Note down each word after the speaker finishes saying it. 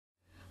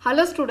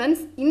Hello students,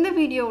 இந்த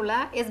வீடியோல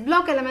S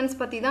block elements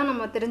பத்தி தான்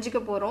நம்ம தெரிஞ்சுக்க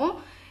போறோம்.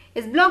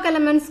 S block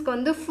elementsக்கு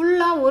வந்து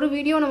ஃபுல்லா ஒரு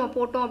வீடியோ நம்ம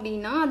போட்டோம்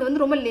அப்படினா அது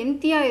வந்து ரொம்ப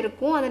லென்த்தியா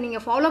இருக்கும். அதை நீங்க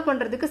ஃபாலோ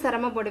பண்றதுக்கு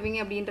சிரமப்படுவீங்க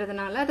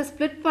அப்படின்றதனால அதை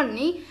ஸ்ப்ளிட்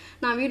பண்ணி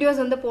நான்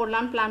வீடியோஸ் வந்து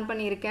போடலாம்னு பிளான்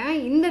பண்ணியிருக்கேன்.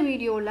 இந்த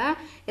வீடியோல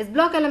S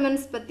block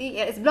elements பத்தி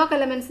S block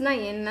elementsனா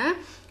என்ன,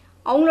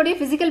 அவங்களுடைய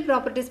physical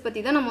properties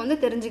பத்தி தான் நம்ம வந்து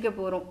தெரிஞ்சுக்க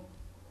போறோம்.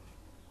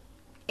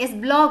 S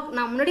block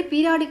நான் முன்னாடி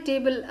periodic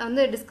table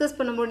வந்து டிஸ்கஸ்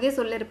பண்ணும்போதே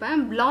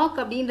சொல்லிருப்பேன். block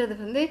அப்படின்றது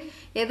வந்து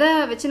எதை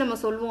வச்சு நம்ம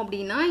சொல்வோம்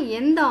அப்படினா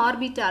எந்த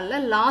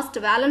ஆர்பிட்டால்ல லாஸ்ட்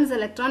வேலன்ஸ்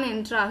எலக்ட்ரான்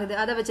என்டர் ஆகுது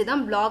அதை வச்சு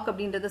தான் block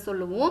அப்படின்றத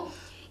சொல்லுவோம்.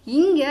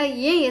 இங்க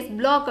ஏன் S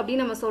block அப்படி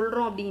நம்ம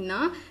சொல்றோம்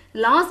அப்படினா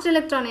லாஸ்ட்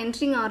எலக்ட்ரான்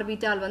என்ட்ரிங்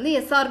ஆர்பிட்டால் வந்து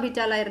S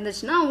ஆர்பிட்டாலா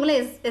இருந்துச்சுன்னா அவங்கள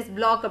S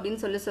block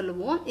அப்படினு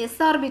சொல்லுவோம். S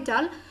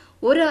ஆர்பிட்டால்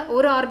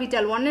ஒரு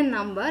ஆர்பிட்டால் 1 in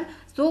number.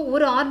 So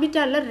ஒரு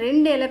ஆர்பிட்டால்ல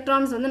ரெண்டு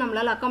எலக்ட்ரான்ஸ் வந்து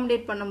நம்மளால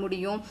அகாமடேட் பண்ண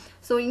முடியும்.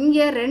 So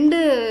இங்க ரெண்டு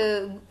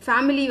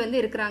ஃபேமிலி வந்து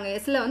இருக்குறாங்க.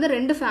 Sல வந்து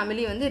ரெண்டு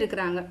ஃபேமிலி வந்து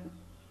இருக்குறாங்க.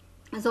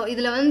 So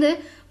இதுல வந்து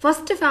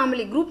ஃபர்ஸ்ட்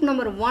ஃபேமிலி குரூப்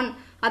நம்பர் 1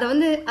 அத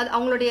வந்து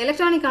அவங்களுடைய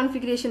எலக்ட்ரானிக்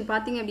கான்ஃபிகரேஷன்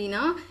பாத்தீங்க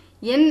அப்படினா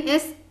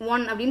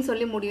NS1 அப்படினு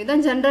சொல்லி முடியும்.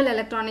 இதான் ஜெனரல்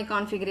எலக்ட்ரானிக்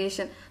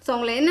கான்ஃபிகரேஷன். சோ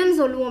அவங்கள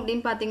என்னன்னு சொல்லுவோம்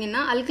அப்படினு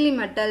பாத்தீங்கன்னா அல்கலி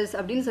மெட்டல்ஸ்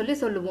அப்படினு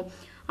சொல்லுவோம்.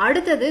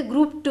 அடுத்தது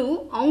குரூப் 2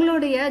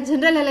 அவங்களுடைய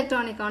ஜெனரல்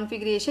எலக்ட்ரானிக்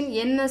கான்ஃபிகரேஷன்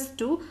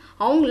NS2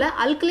 அவங்கள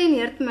அல்கலைன்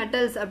எர்த்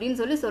மெட்டல்ஸ் அப்படினு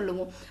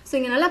சொல்லுவோம். சோ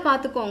இங்க நல்லா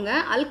பாத்துக்கோங்க,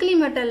 அல்கலி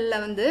மெட்டல்ல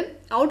வந்து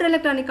அவுட்டர்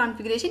எலக்ட்ரானிக்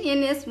கான்ஃபிகரேஷன்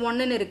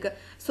NS1 ன்னு இருக்கு.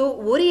 சோ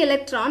ஒரு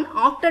எலக்ட்ரான்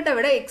ஆக்டெட்டை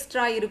விட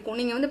எக்ஸ்ட்ரா இருக்கும்.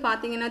 நீங்க வந்து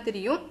பாத்தீங்கன்னா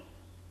தெரியும்.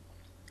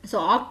 சோ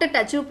ஆக்டெட்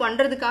அச்சீவ்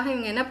பண்றதுக்காக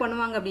இவங்க என்ன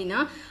பண்ணுவாங்க அப்படினா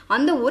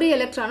அந்த ஒரு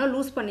எலக்ட்ரானை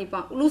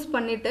லூஸ்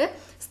பண்ணிட்டு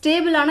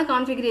ஸ்டேபிளான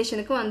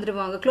கான்ஃபிகரேஷனுக்கு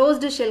வந்துருவாங்க,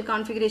 க்ளோஸ்டு ஷெல்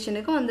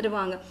கான்ஃபிகரேஷனுக்கு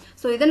வந்துருவாங்க.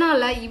 சோ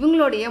இதனால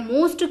இவங்களுடைய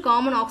most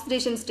common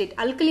oxidation state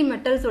alkali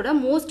மெட்டல்ஸோட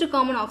most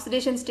common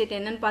oxidation state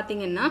என்னன்னு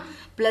பாத்தீங்கன்னா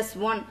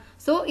 +1.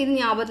 சோ இது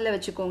ஞாபகத்துல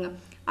வச்சுக்கோங்க.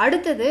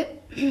 அடுத்தது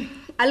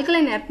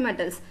alkaline earth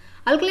metals.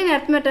 Alkaline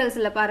earth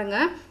மெட்டல்ஸ்ல பாருங்க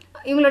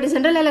இவங்களோட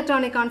general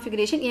electronic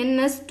configuration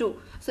NS2.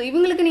 So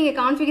இவங்களுக்கு நீங்க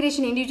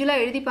கான்ஃபிகரேஷன் இண்டிவிஜுவலா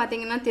எழுதி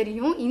பாத்தீங்கன்னா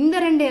தெரியும். இந்த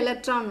ரெண்டு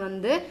எலக்ட்ரான்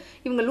வந்து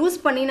இவங்க லூஸ்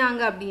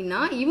பண்ணினாங்க அப்படினா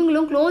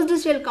இவங்களும் க்ளோஸ்டு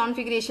ஷெல்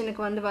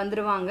கான்ஃபிகரேஷனுக்கு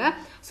வந்துருவாங்க.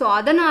 சோ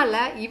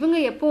அதனால இவங்க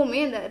எப்பவுமே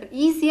இந்த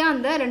ஈஸியா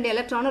அந்த ரெண்டு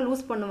எலக்ட்ரானை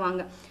லூஸ்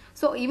பண்ணுவாங்க.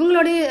 சோ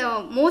இவங்களுடைய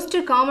மோஸ்ட்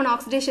காமன்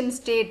ஆக்சிடேஷன்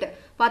ஸ்டேட்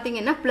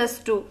பாத்தீங்கன்னா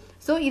 +2.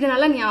 சோ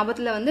இதனால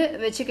ஞாபகத்துல வந்து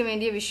வச்சுக்க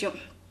வேண்டிய விஷயம்.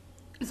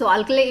 சோ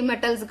அல்கலை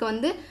மெட்டல்ஸ்க்கு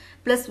வந்து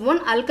 +1,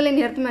 அல்கலைன்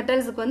எர்த்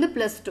மெட்டல்ஸ்க்கு வந்து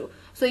 +2.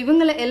 சோ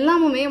இவங்கள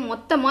எல்லாமே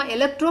மொத்தமா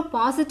எலக்ட்ரோ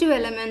பாசிட்டிவ்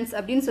எலிமெண்ட்ஸ்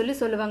அப்படினு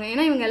சொல்லுவாங்க.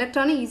 ஏன்னா இவங்க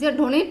எலக்ட்ரானை ஈஸியா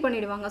டொனேட்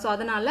பண்ணிடுவாங்க. சோ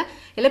அதனால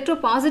எலக்ட்ரோ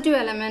பாசிட்டிவ்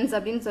எலிமெண்ட்ஸ்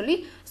அப்படினு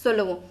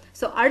சொல்லுவோம்.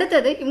 சோ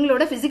அடுத்தது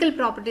இவங்களோட பிசிக்கல்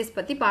ப்ராப்பர்ட்டிஸ்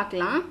பத்தி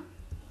பார்க்கலாம்.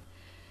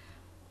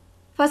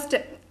 ஃபர்ஸ்ட்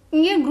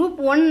இங்க குரூப்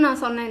 1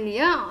 நான் சொன்னேன்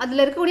இல்லையா,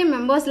 அதுல இருக்கக்கூடிய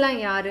மெம்பர்ஸ்லாம்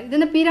யாரு, இது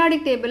இந்த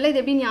பீரியாடிக் டேபிள்ல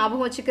இது எப்படி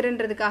ஞாபகம்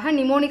வச்சுக்கிறேன்றதுக்காக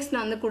நிமோனிக்ஸ்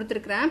நான் வந்து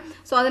கொடுத்துருக்கேன்.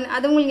 ஸோ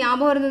அது உங்களுக்கு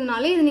ஞாபகம்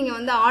இருந்ததுனாலே இது நீங்க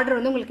வந்து ஆர்டர்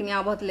வந்து உங்களுக்கு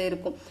ஞாபகத்துல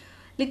இருக்கும்.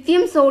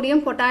 Lithium,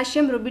 sodium,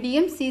 potassium,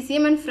 rubidium,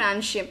 caesium and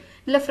francium.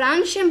 இதுல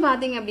பிரான்சியம்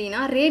பாத்தீங்க அப்படின்னா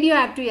ரேடியோ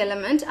ஆக்டிவ்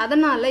எலிமெண்ட்.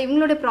 அதனால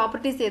இவங்களுடைய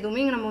ப்ராப்பர்ட்டிஸ்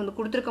எதுவுமே நம்ம வந்து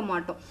கொடுத்துருக்க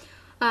மாட்டோம்.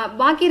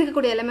 பாக்கி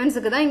இருக்கக்கூடிய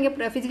எலிமெண்ட்ஸுக்கு தான் இங்க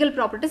பிசிக்கல்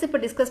ப்ராப்பர்ட்டிஸ்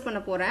இப்ப டிஸ்கஸ்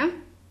பண்ண போறேன்.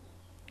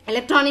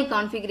 எலக்ட்ரானிக்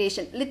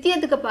கான்ஃபிகரேஷன்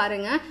லித்தியத்துக்கு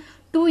பாருங்க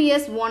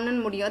 2s1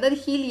 முடியும், அதாவது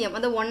ஹீலியம்,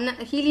 அந்த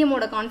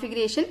ஹீலியமோட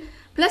கான்ஃபிகரேஷன்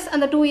பிளஸ்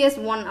அந்த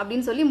 2s1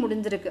 அப்படின்னு சொல்லி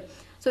முடிஞ்சிருக்கு.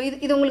 ஸோ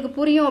இது உங்களுக்கு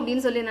புரியும்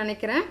அப்படின்னு சொல்லி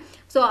நினைக்கிறேன்.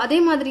 ஸோ அதே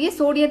மாதிரியே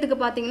சோடியத்துக்கு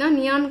பார்த்தீங்கன்னா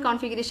நியான்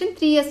கான்ஃபிகரேஷன்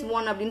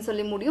 3s1 அப்படின்னு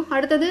சொல்லி முடியும்.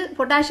 அடுத்தது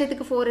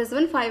பொட்டாசியத்துக்கு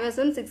 4s1,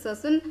 5s1,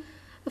 6s1,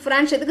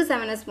 பிரான்சியத்துக்கு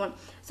 7s1.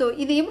 So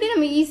இது எப்படி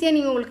நம்ம ஈஸியாக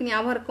நீங்கள் உங்களுக்கு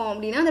ஞாபகம் இருக்கும்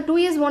அப்படின்னா அந்த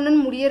 2s1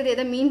 முடியறது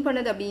எதை மீன்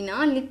பண்ணுது அப்படின்னா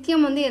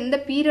லித்தியம் வந்து எந்த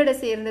பீரியடை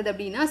சேர்ந்தது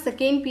அப்படின்னா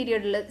செகண்ட்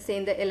பீரியட்ல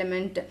சேர்ந்த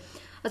எலிமெண்ட்,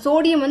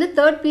 சோடியம் வந்து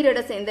தேர்ட்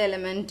பீரியடை சேர்ந்த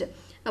எலிமெண்ட்,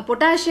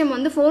 பொட்டாசியம்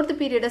வந்து ஃபோர்த்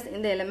பீரியடை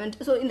சேர்ந்த எலிமெண்ட்.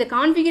 ஸோ இந்த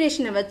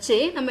கான்ஃபிகரேஷனை வச்சே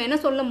நம்ம என்ன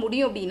சொல்ல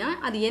முடியும் அப்படின்னா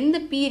அது எந்த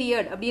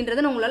பீரியட்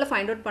அப்படின்றத உங்களால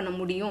ஃபைண்ட் அவுட் பண்ண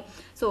முடியும்.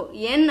 ஸோ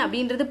n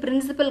அப்படின்றது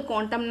பிரின்சிபல்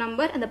குவாண்டம்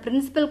நம்பர். அந்த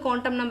பிரின்சிபல்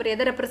குவாண்டம் நம்பர்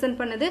எதை ரெப்ரசென்ட்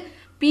பண்ணுது,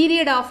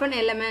 பீரியட் ஆஃப் அன்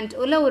எலிமெண்ட்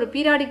உள்ள ஒரு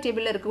பீரியாடிக்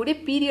டேபிள்ல இருக்கக்கூடிய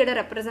பீரியடை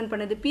ரெப்ரசென்ட்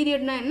பண்ணுது.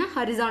 பீரியட்னா என்ன,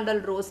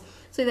 ஹரிசாண்டல் ரோஸ்.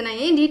 ஸோ இதை நான்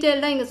ஏன்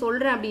டீட்டெயில்டா இங்க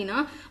சொல்றேன் அப்படின்னா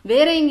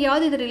வேற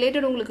எங்கேயாவது இது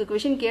ரிலேட்டட் உங்களுக்கு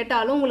கொஸ்டின்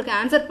கேட்டாலும் உங்களுக்கு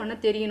ஆன்சர் பண்ண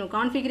தெரியணும்.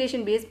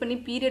 கான்ஃபிகரேஷன் பேஸ் பண்ணி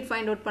பீரியட்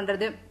ஃபைண்ட் அவுட்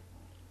பண்றது,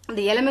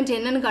 அந்த எலிமெண்ட்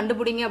என்னன்னு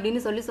கண்டுபிடிங்க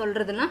அப்படின்னு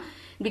சொல்றதுன்னா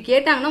இப்படி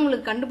கேட்டாங்கன்னா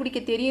உங்களுக்கு கண்டுபிடிக்க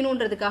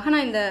தெரியணுன்றதுக்காக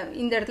நான்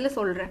இந்த இடத்துல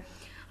சொல்றேன்.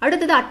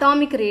 அடுத்தது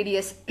அட்டாமிக்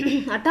ரேடியஸ்.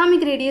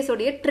 அட்டாமிக் ரேடியஸ்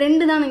உடைய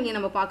ட்ரெண்ட் தான் இங்க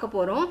நம்ம பார்க்க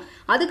போறோம்.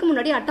 அதுக்கு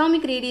முன்னாடி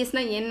அட்டாமிக்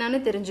ரேடியஸ்னா என்னன்னு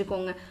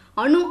தெரிஞ்சுக்கோங்க.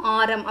 அணு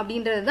ஆரம்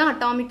அப்படின்றது தான்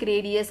அட்டாமிக்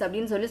ரேடியஸ்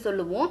அப்படின்னு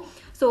சொல்லுவோம்.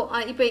 ஸோ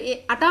இப்போ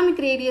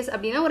அட்டாமிக் ரேடியஸ்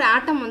அப்படின்னா ஒரு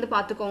ஆட்டம் வந்து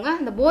பார்த்துக்கோங்க,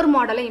 இந்த போர்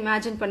மாடலை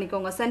இமேஜின்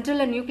பண்ணிக்கோங்க.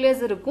 சென்ட்ரல்ல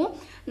நியூக்ளியஸ் இருக்கும்,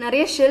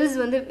 நிறைய ஷெல்ஸ்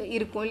வந்து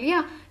இருக்கும்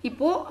இல்லையா.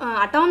 இப்போ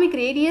அட்டாமிக்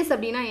ரேடியஸ்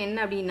அப்படின்னா என்ன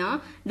அப்படின்னா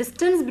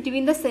distance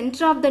between the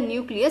centre of the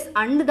nucleus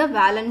and the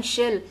valence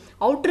shell.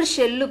 Outer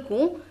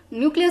ஷெல்லுக்கும்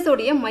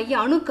நியூக்ளியஸோடைய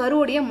அணு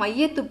கருவுடைய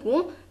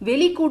மையத்துக்கும்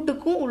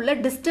வெளிக்கூட்டுக்கும் உள்ள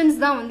டிஸ்டன்ஸ்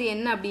தான் வந்து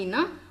என்ன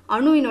அப்படின்னா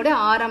அணுவினோட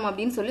ஆரம்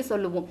அப்படின்னு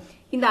சொல்லுவோம்.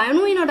 இந்த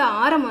அணுவினோட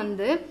ஆரம்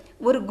வந்து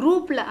ஒரு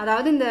குரூப்ல,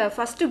 அதாவது இந்த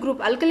ஃபர்ஸ்ட்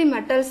குரூப் அல்கலி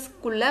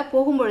மெட்டல்ஸ்க்குள்ள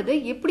போகும்பொழுது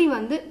எப்படி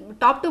வந்து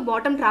டாப் டு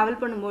பாட்டம் டிராவல்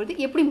பண்ணும்போது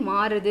எப்படி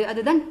மாறுது,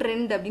 அதுதான்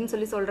ட்ரெண்ட்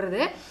அப்படின்னு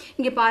சொல்றது.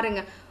 இங்க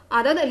பாருங்க,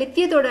 அதாவது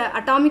லித்தியத்தோட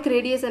அட்டாமிக்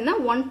ரேடியஸ் என்ன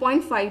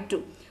 1.52.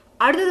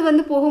 அடுத்தது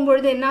வந்து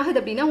போகும்பொழுது என்ன ஆகுது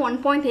அப்படின்னா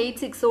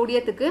 1.86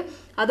 சோடியத்துக்கு.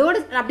 அதோட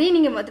அப்படியே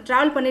நீங்க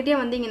டிராவல் பண்ணிட்டே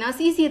வந்தீங்கன்னா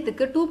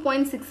சீசியத்துக்கு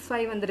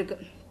 2.65 வந்திருக்கு.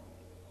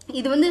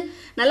 இது வந்து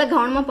நல்லா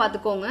கவனமா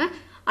பார்த்துக்கோங்க.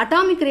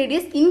 அட்டாமிக்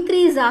ரேடியஸ்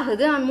இன்க்ரீஸ்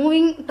ஆகுது and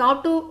moving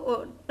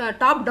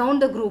top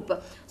down the group.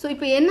 So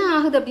இப்போ என்ன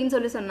ஆகுது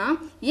அப்படின்னு சொன்னா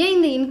ஏன்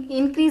இந்த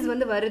இன்க்ரீஸ்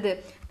வந்து வருது,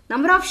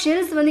 நம்பர் ஆஃப்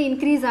ஷெல்ஸ் வந்து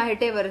இன்க்ரீஸ்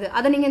ஆகிட்டே வருது.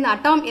 அதை நீங்க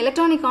இந்த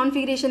எலக்ட்ரானிக்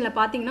கான்ஃபிகரேஷன்ல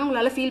பாத்தீங்கன்னா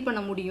உங்களால ஃபீல்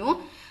பண்ண முடியும்.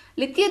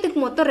 லித்தியத்துக்கு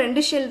மொத்தம்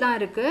 2 ஷெல் தான்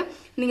இருக்கு.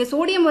 நீங்க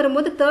சோடியம்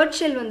வரும்போது 3rd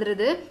ஷெல்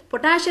வந்துருது,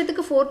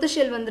 பொட்டாசியத்துக்கு 4th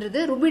ஷெல் வந்துருது,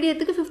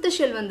 ருபீடியத்துக்கு 5th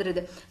ஷெல்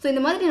வந்துருது. ஸோ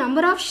இந்த மாதிரி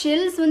நம்பர் ஆஃப்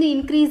ஷெல்ஸ் வந்து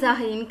இன்க்ரீஸ்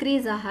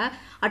ஆக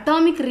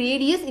அட்டாமிக்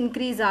ரேடியஸ்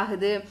இன்க்ரீஸ்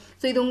ஆகுது.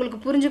 ஸோ இது உங்களுக்கு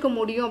புரிஞ்சுக்க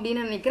முடியும்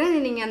அப்படின்னு நினைக்கிறேன்.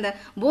 நீங்க அந்த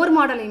போர்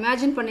மாடலை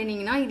இமேஜின்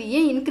பண்ணினீங்கன்னா இது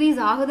ஏன் இன்க்ரீஸ்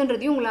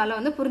ஆகுதுன்றதையும் உங்களால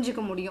வந்து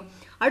புரிஞ்சுக்க முடியும்.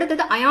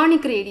 அடுத்தது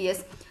அயானிக்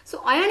ரேடியஸ். ஸோ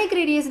அயானிக்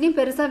ரேடியஸ்லையும்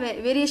பெருசா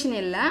வேரியேஷன்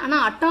இல்லை.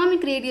 ஆனால்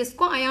அட்டாமிக்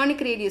ரேடியஸ்க்கும்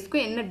அயானிக்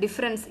ரேடியஸ்க்கும் என்ன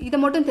டிஃபரன்ஸ் இதை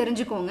மட்டும்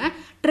தெரிஞ்சுக்கோங்க.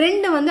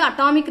 ட்ரெண்ட் வந்து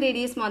அட்டாமிக்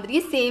ரேடியஸ்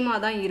மாதிரியே சேமா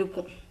தான்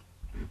இருக்கும்.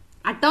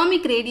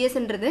 அட்டாமிக்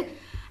ரேடியஸ்ன்றது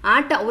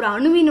ஒரு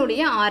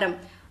அணுவினுடைய ஆரம்.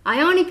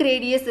 அயானிக்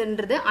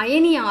ரேடியஸ்ன்றது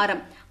அயனி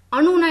ஆரம்.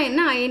 அணுனா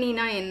என்ன,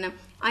 அயனினா என்ன?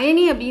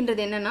 அயனி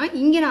அப்படின்றது என்னன்னா,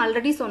 இங்க நான்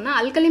ஆல்ரெடி சொன்ன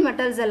அல்கலி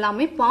மெட்டல்ஸ்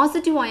எல்லாமே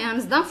பாசிட்டிவ்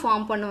அயான்ஸ் தான்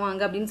ஃபார்ம்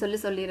பண்ணுவாங்க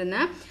அப்படின்னு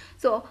சொல்லியிருந்தேன்.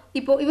 ஸோ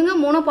இப்போ இவங்க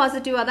மோனோ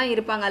பாசிட்டிவா தான்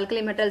இருப்பாங்க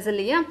அல்கலி மெட்டல்ஸ்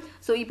இல்லையா.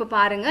 ஸோ இப்போ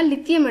பாருங்க,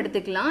 லித்தியம்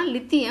எடுத்துக்கலாம்.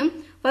 லித்தியம்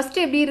ஃபர்ஸ்ட்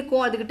எப்படி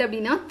இருக்கும் அதுகிட்ட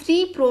அப்படின்னா 3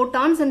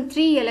 புரோட்டான்ஸ் அண்ட்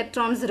 3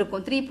 எலக்ட்ரான்ஸ்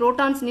இருக்கும். 3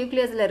 புரோட்டான்ஸ்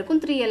நியூக்ளியஸ்ல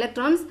இருக்கும், 3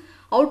 எலக்ட்ரான்ஸ்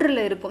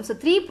அவுட்டர்ல இருக்கும். ஸோ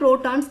 3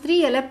 புரோட்டான்ஸ் 3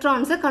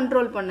 எலக்ட்ரான்ஸை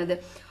கண்ட்ரோல் பண்ணுது.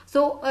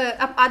 ஸோ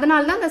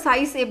அதனால தான் அந்த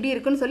சைஸ் எப்படி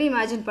இருக்குன்னு சொல்லி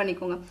இமேஜின்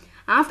பண்ணிக்கோங்க.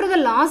 After the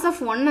loss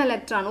of 1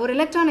 electron, ஒரு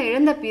எலக்ட்ரானை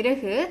இழந்த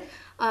பிறகு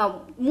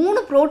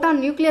 3 புரோட்டான்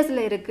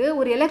நியூக்ளியஸ்ல இருக்கு,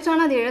 ஒரு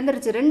எலக்ட்ரான் அது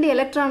இழந்துருச்சு, 2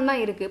 எலக்ட்ரான்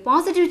தான் இருக்கு.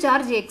 Positive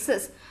charge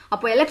excess.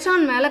 அப்போ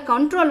எலக்ட்ரான் மேல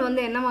கண்ட்ரோல்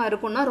வந்து என்னவா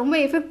இருக்கும்னா ரொம்ப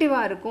எஃபெக்டிவா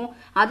இருக்கும்.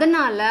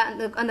 அதனால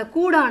அந்த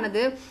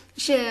கூடானது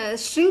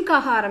ஷ்ரிங்க்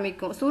ஆக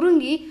ஆரம்பிக்கும்,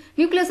 சுருங்கி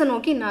நியூக்ளியஸை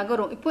நோக்கி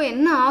நகரும். இப்போ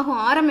என்ன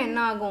ஆகும், ஆரம் என்ன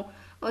ஆகும்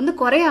வந்து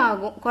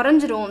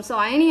குறைஞ்சிரும். ஸோ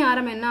அயனி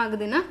ஆரம் என்ன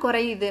ஆகுதுன்னா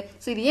குறையுது.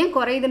 ஸோ இது ஏன்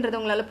குறையுதுன்றதை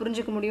உங்களால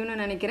புரிஞ்சுக்க முடியும்னு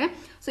நினைக்கிறேன்.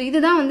 ஸோ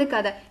இதுதான் வந்து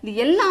கதை. இது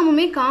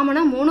எல்லாமே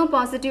காமனா மோனோ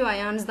பாசிட்டிவ்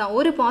அயான்ஸ் தான்,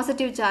 ஒரு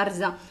பாசிட்டிவ் சார்ஜ்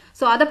தான்.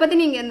 ஸோ அதை பத்தி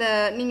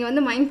நீங்க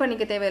வந்து மைண்ட்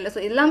பண்ணிக்க தேவையில்லை.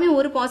 ஸோ எல்லாமே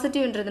ஒரு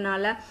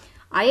பாசிட்டிவ்ன்றதுனால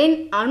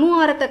அணு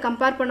ஆரத்தை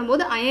கம்பேர்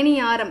பண்ணும்போது அயனி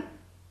ஆரம்,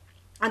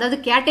 அதாவது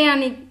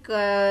கேட்டயானிக்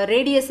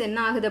ரேடியஸ் என்ன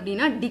ஆகுது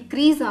அப்படின்னா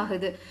டிக்ரீஸ்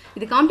ஆகுது.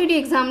 இது காம்படிட்டிவ்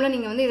எக்ஸாம்ல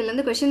நீங்க வந்து இதுல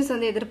இருந்து கொஸ்டின்ஸ்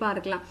வந்து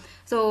எதிர்பார்க்கலாம்.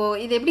 ஸோ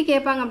இது எப்படி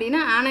கேட்பாங்க அப்படின்னா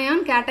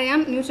ஆனயான்,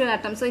 கேட்டயான், நியூட்ரல்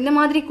ஆட்டம். ஸோ இந்த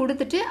மாதிரி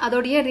கொடுத்துட்டு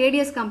அதோடைய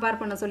ரேடியஸ் கம்பேர்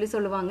பண்ண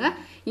சொல்லுவாங்க.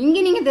 இங்க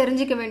நீங்க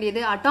தெரிஞ்சுக்க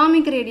வேண்டியது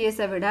அட்டாமிக்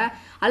ரேடியஸை விட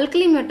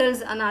அல்கலி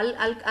மெட்டல்ஸ்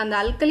அந்த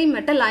அல்கலி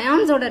மெட்டல்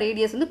அயான்ஸோட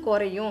ரேடியஸ் வந்து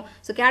குறையும்.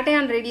 ஸோ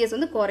கேட்டயான் ரேடியஸ்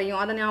வந்து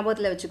குறையும். அதை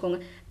ஞாபகத்தில் வச்சுக்கோங்க.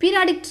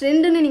 பீரியாடிக்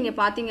ட்ரெண்ட்னு நீங்க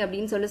பாத்தீங்க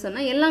அப்படின்னு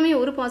சொன்னா எல்லாமே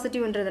ஒரு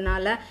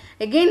பாசிட்டிவ்ன்றதுனால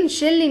அகெயின்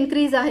ஷெல்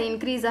இன்க்ரீஸ்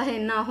ஆக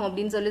என்ன ஆகும்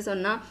அப்படின்னு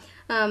சொன்னா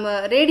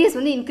ரேடியஸ்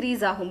வந்து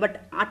இன்க்ரீஸ் ஆகும். பட்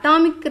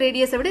அட்டாமிக்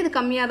ரேடியஸை விட இது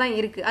கம்மியா தான்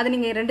இருக்கு. அதை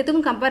நீங்க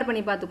ரெண்டுத்துக்கும் கம்பேர்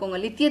பண்ணி பார்த்துக்கோங்க.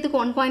 லித்தியத்துக்கு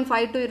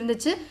 1.52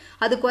 இருந்துச்சு,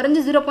 அது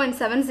குறைஞ்சு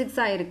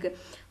 0.76 இருக்கு.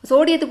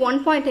 சோடியத்துக்கு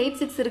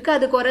 1.86 இருக்கு,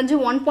 அது குறைஞ்சு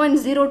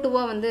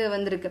 1.02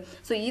 வந்திருக்கு.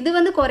 ஸோ இது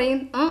வந்து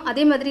குறையும்.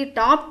 அதே மாதிரி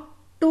டாப்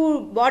டு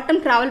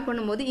பாட்டம் டிராவல்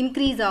பண்ணும்போது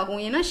இன்க்ரீஸ்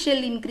ஆகும். ஏன்னா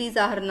ஷெல் இன்க்ரீஸ்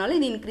ஆகிறதுனால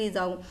இது இன்க்ரீஸ்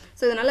ஆகும்.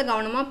 ஸோ இதனால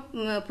கவனமா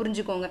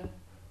புரிஞ்சுக்கோங்க.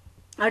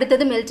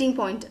 அடுத்தது melting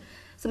point.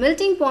 So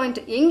melting point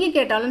எங்கே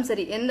கேட்டாலும்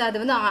சரி, அது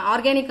வந்து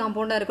ஆர்கானிக்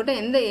காம்பவுண்டா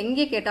இருக்கட்டும்,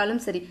 எங்கே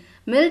கேட்டாலும் சரி,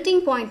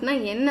 மெல்டிங் பாயிண்ட்னா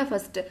என்ன?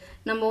 ஃபர்ஸ்ட்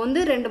நம்ம வந்து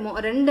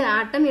ரெண்டு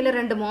ஆட்டம் இல்லை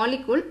 2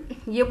 மாலிகூல்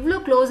எவ்வளோ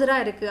க்ளோஸரா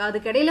இருக்கு,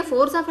 அதுக்கு இடையில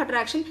ஃபோர்ஸ் ஆஃப்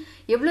அட்ராக்ஷன்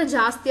எவ்வளோ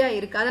ஜாஸ்தியா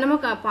இருக்கு, அதை நம்ம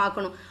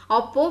பார்க்கணும்.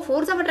 அப்போ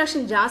ஃபோர்ஸ் ஆஃப்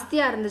அட்ராக்ஷன்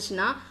ஜாஸ்தியா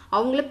இருந்துச்சுன்னா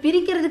அவங்கள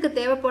பிரிக்கிறதுக்கு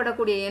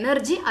தேவைப்படக்கூடிய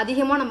எனர்ஜி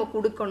அதிகமா நம்ம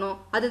கொடுக்கணும்.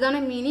 அதுதானே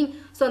மீனிங்.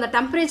 ஸோ அந்த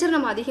டெம்பரேச்சர்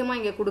நம்ம அதிகமா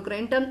இங்க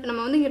கொடுக்குறோம். நம்ம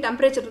வந்து இங்க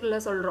டெம்பரேச்சர்ல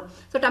சொல்றோம்.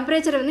 ஸோ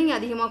டெம்பரேச்சர் வந்து இங்க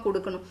அதிகமா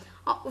கொடுக்கணும்.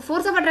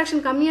 ஃபோர்ஸ் ஆஃப்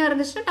அட்ராக்ஷன் கம்மியா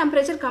இருந்துச்சுன்னா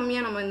டெம்பரேச்சர்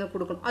கம்மியா நம்ம வந்து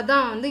கொடுக்கணும்.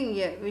 அதுதான் வந்து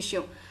இங்க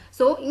விஷயம்.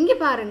 ஸோ இங்க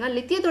பாருங்க,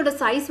 லித்தியத்தோட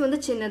சைஸ் வந்து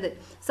சின்னது.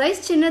 சைஸ்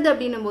சின்னது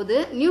அப்படின்னும் போது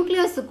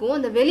நியூக்ளியஸுக்கும்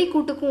அந்த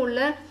வெளிக்கூட்டுக்கும்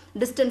உள்ள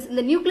டிஸ்டன்ஸ்,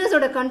 இந்த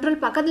நியூக்ளியஸோட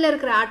கண்ட்ரோல் பக்கத்துல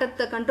இருக்கிற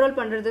ஆட்டத்தை கண்ட்ரோல்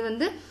பண்றது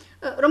வந்து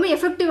ரொம்ப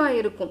எஃபெக்டிவா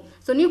இருக்கும்.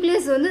 ஸோ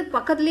நியூக்ளியஸ் வந்து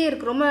பக்கத்துலேயே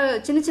இருக்கு, ரொம்ப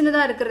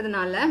சின்னதா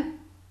இருக்கிறதுனால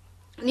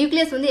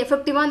நியூக்ளியஸ் வந்து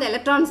எஃபெக்டிவா அந்த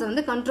எலக்ட்ரான்ஸை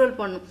வந்து கண்ட்ரோல்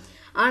பண்ணும்.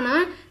 ஆனா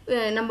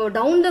நம்ம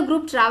டவுன் த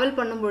குரூப் டிராவல்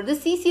பண்ணும்போது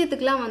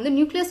சிசியத்துக்குலாம் வந்து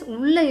நியூக்ளியஸ்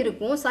உள்ள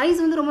இருக்கும், சைஸ்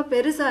வந்து ரொம்ப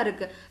பெருசா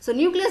இருக்கு. ஸோ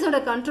நியூக்ளியஸோட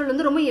கண்ட்ரோல்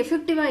வந்து ரொம்ப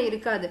எஃபெக்டிவா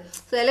இருக்காது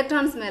ஸோ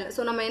எலக்ட்ரான்ஸ் மேல.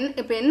 ஸோ நம்ம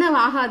இப்போ என்ன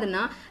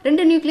ஆகாதுன்னா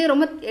 2 நியூக்ளியர்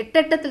ரொம்ப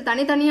எட்டத்தில்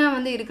தனித்தனியா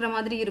வந்து இருக்கிற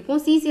மாதிரி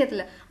இருக்கும்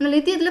சிசியத்துல. ஆனால்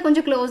லித்தியத்துல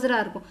கொஞ்சம் க்ளோஸரா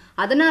இருக்கும்.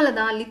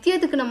 அதனாலதான்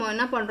லித்தியத்துக்கு நம்ம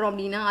என்ன பண்றோம்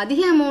அப்படின்னா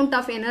அதிக அமௌண்ட்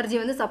ஆஃப் எனர்ஜி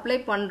வந்து சப்ளை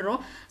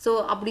பண்றோம். ஸோ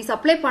அப்படி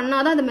சப்ளை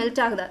பண்ணாதான் அது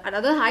மெல்ட் ஆகுது.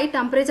 அதாவது ஹை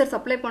டெம்பரேச்சர்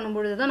சப்ளை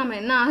பண்ணும்பொழுதுதான் நம்ம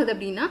என்ன ஆகுது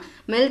அப்படின்னா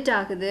மெல்ட்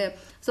ஆகுது.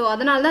 ஸோ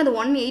அதனால தான் அது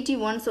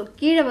 181. ஸோ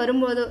கீழே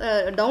வரும்போது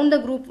டவுன் த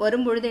குரூப்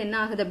வரும்பொழுது என்ன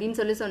ஆகுது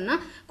அப்படின்னு சொன்னா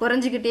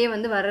குறைஞ்சிக்கிட்டே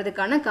வந்து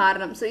வர்றதுக்கான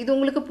காரணம். ஸோ இது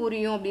உங்களுக்கு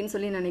புரியும் அப்படின்னு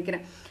சொல்லி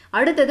நினைக்கிறேன்.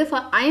 அடுத்தது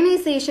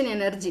அயனைசேஷன்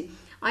எனர்ஜி.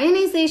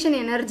 அயனைசேஷன்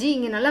எனர்ஜி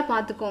இங்க நல்லா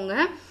பார்த்துக்கோங்க.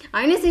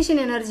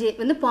 அயனைசேஷன் எனர்ஜி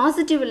வந்து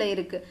பாசிட்டிவ்ல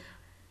இருக்கு.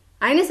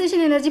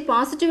 அயனைசேஷன் எனர்ஜி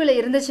பாசிட்டிவ்ல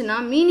இருந்துச்சுன்னா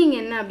மீனிங்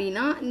என்ன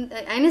அப்படின்னா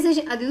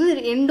அயனைசேஷன் அது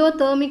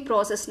எண்டோதெர்மிக்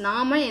ப்ராசஸ்.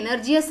 நாம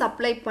எனர்ஜியை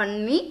சப்ளை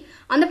பண்ணி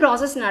அந்த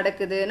ப்ராசஸ்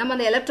நடக்குது, நம்ம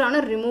அந்த எலக்ட்ரானை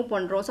ரிமூவ்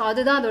பண்றோம். ஸோ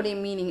அதுதான் அதோடைய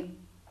மீனிங்.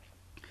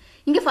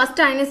 இங்கே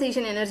ஃபர்ஸ்ட்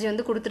அயனைசேஷன் எனர்ஜி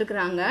வந்து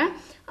கொடுத்துருக்குறாங்க.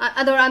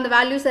 அதோட அந்த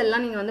வேல்யூஸ்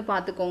எல்லாம் நீங்கள் வந்து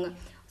பார்த்துக்கோங்க.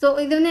 ஸோ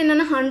இது வந்து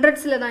என்னென்னா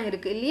 100s தான்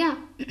இருக்குது இல்லையா,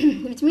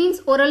 விச் மீன்ஸ்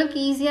ஓரளவுக்கு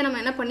ஈஸியாக நம்ம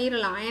என்ன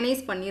பண்ணிடலாம்,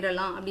 அயனைஸ்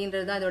பண்ணிடலாம்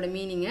அப்படின்றது தான் அதோட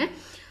மீனிங்கு.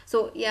 ஸோ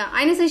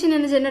அயனைசேஷன்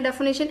எனர்ஜி என்ன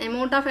definition,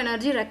 amount of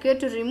energy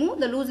required to remove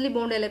the loosely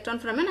bound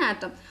electron from an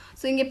atom.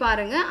 So இங்கே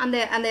பாருங்கள்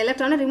அந்த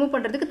எலக்ட்ரானை ரிமூவ்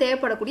பண்ணுறதுக்கு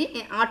தேவைப்படக்கூடிய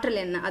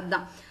ஆற்றல் என்ன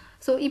அதுதான்.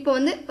 ஸோ இப்போ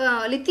வந்து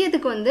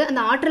லித்தியத்துக்கு வந்து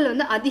அந்த ஆற்றல்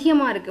வந்து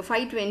அதிகமாக இருக்குது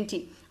 520.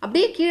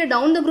 அப்படியே கீழே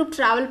டவுன் த குரூப்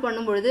ட்ராவல்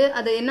பண்ணும்பொழுது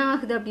அது என்ன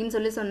ஆகுது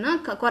அப்படின்னு சொன்னால்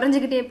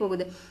குறைஞ்சிக்கிட்டே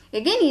போகுது.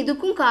 எகெயின்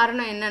இதுக்கும்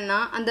காரணம்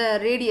என்னன்னா அந்த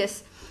ரேடியஸ்,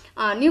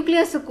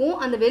 நியூக்ளியஸுக்கும்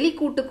அந்த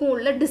வெளிக்கூட்டுக்கும்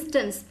உள்ள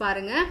டிஸ்டன்ஸ்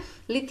பாருங்க.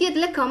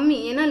 லித்தியத்தில் கம்மி,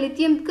 ஏன்னா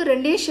லித்தியம்க்கு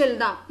 2 ஷெல்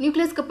தான்,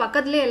 நியூக்ளியஸ்க்கு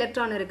பக்கத்துலேயே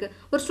எலக்ட்ரான் இருக்கு.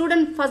 ஒரு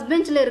ஸ்டூடெண்ட் ஃபர்ஸ்ட்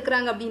பெஞ்சில்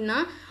இருக்கிறாங்க அப்படின்னா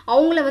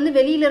அவங்கள வந்து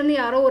வெளியிலேருந்து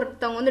யாரோ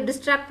ஒருத்தவங்க வந்து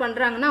டிஸ்ட்ராக்ட்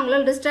பண்ணுறாங்கன்னா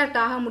அவங்களால டிஸ்ட்ராக்ட்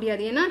ஆக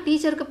முடியாது, ஏன்னா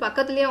டீச்சருக்கு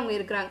பக்கத்துலேயே அவங்க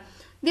இருக்கிறாங்க.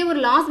 இதே ஒரு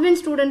லாஸ்ட்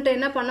பெஞ்ச் ஸ்டூடெண்ட்டை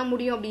என்ன பண்ண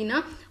முடியும் அப்படின்னா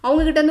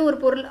அவங்க கிட்ட இருந்து ஒரு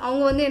பொருள்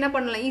அவங்க வந்து என்ன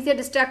பண்ணலாம், ஈஸியாக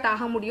டிஸ்ட்ராக்ட்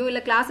ஆக முடியும்,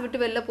 இல்லை கிளாஸ்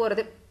விட்டு வெளில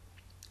போகிறது.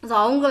 ஸோ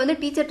அவங்க வந்து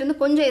டீச்சர்ட்டு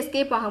கொஞ்சம்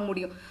எஸ்கேப் ஆக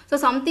முடியும். So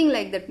something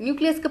like that.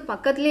 நியூக்ளியஸ்க்கு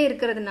பக்கத்துலேயே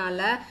இருக்கிறதுனால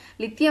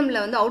லித்தியமில்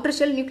வந்து அவுட்டர்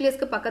ஷெல்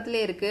நியூக்ளியஸ்க்கு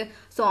பக்கத்துலேயே இருக்குது.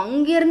 ஸோ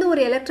அங்கேருந்து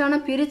ஒரு எலக்ட்ரானை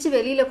பிரித்து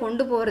வெளியில்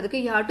கொண்டு போகிறதுக்கு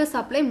you have to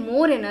supply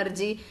more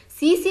energy.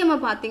 சிசிஎம்மை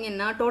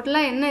பார்த்தீங்கன்னா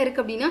டோட்டலாக என்ன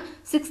இருக்குது அப்படின்னா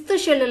 6th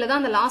ஷெல்லில்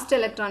தான் அந்த லாஸ்ட்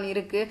எலக்ட்ரான்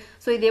இருக்குது.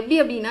 ஸோ இது எப்படி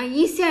அப்படின்னா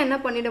ஈஸியாக என்ன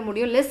பண்ணிட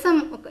முடியும், லெஸ்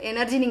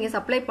எனர்ஜி நீங்கள்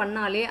சப்ளை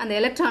பண்ணாலே அந்த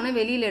எலக்ட்ரானை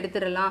வெளியில்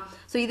எடுத்துடலாம்.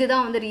 ஸோ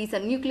இதுதான் வந்து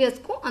ரீசன்,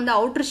 நியூக்ளியஸ்க்கும் அந்த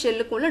அவுட்டர்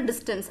ஷெல்லுக்கும் உள்ள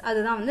டிஸ்டன்ஸ்,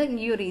 அதுதான் வந்து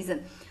இங்கேயும்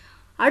ரீசன்.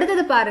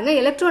 அடுத்தது பாருங்க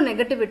எலக்ட்ரோ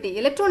நெகட்டிவிட்டி.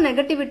 எலக்ட்ரோ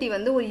நெகட்டிவிட்டி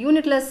வந்து ஒரு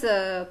யூனிட்லெஸ்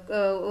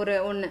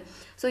ஒன்று.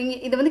 ஸோ இங்கே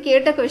இது வந்து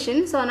கேட்ட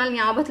கொஷின், ஸோ அதனால்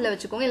ஞாபகத்தில்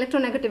வச்சுக்கோங்க.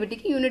 எலக்ட்ரோ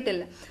நெகட்டிவிட்டிக்கு யூனிட்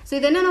இல்லை. ஸோ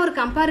இது என்னென்ன ஒரு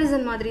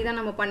கம்பேரிசன் மாதிரி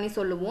தான் நம்ம பண்ணி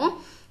சொல்லுவோம்.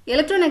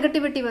 எலக்ட்ரோ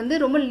நெகட்டிவிட்டி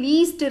வந்து ரொம்ப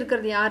லீஸ்ட்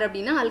இருக்கிறது யார்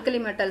அப்படின்னா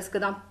அல்கலி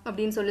மெட்டல்ஸ்க்கு தான்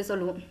அப்படின்னு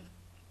சொல்லுவோம்.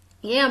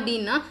 ஏன்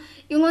அப்படின்னா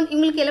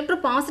இவங்களுக்கு எலக்ட்ரோ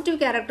பாசிட்டிவ்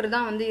கேரக்டர்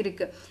தான் வந்து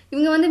இருக்கு.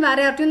 இவங்க வந்து வேற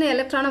யார்ட்டையும் இந்த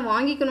எலக்ட்ரானை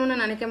வாங்கிக்கணும்னு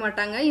நினைக்க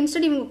மாட்டாங்க,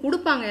 இன்ஸ்டெட் இவங்க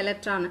கொடுப்பாங்க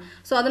எலக்ட்ரானை.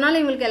 ஸோ அதனால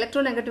இவங்களுக்கு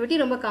எலக்ட்ரோ நெகட்டிவிட்டி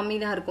ரொம்ப கம்மி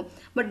தான் இருக்கும்.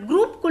 பட்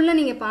குரூப்குள்ள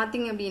நீங்க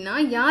பாத்தீங்க அப்படின்னா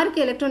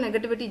யாருக்கு எலக்ட்ரோ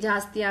நெகட்டிவிட்டி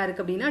ஜாஸ்தியா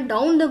இருக்கு அப்படின்னா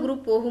டவுன் த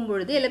குரூப்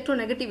போகும்பொழுது எலக்ட்ரோ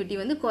நெகட்டிவிட்டி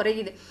வந்து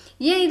குறையுது.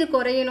 ஏன் இது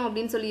குறையணும்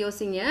அப்படின்னு சொல்லி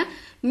யோசிங்க.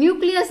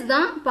 நியூக்ளியஸ்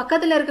தான்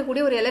பக்கத்துல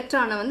இருக்கக்கூடிய ஒரு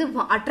எலக்ட்ரானை வந்து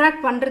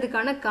அட்ராக்ட்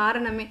பண்றதுக்கான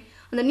காரணமே.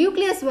 அந்த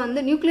நியூக்ளியஸ்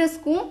வந்து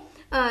நியூக்ளியஸ்க்கும்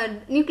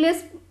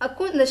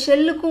இந்த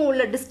ஷெல்லுக்கும்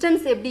உள்ள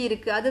டிஸ்டன்ஸ் எப்படி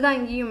இருக்கு அதுதான்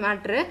இங்கேயும்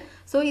மேட்ரு.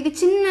 ஸோ இது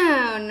சின்ன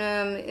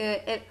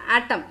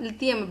ஆட்டம்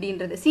லித்தியம்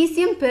அப்படின்றது,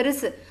 சிசிஎம்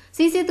பெருசு,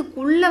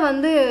 சிசியத்துக்குள்ள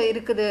வந்து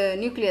இருக்குது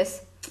நியூக்ளியஸ்.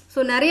 ஸோ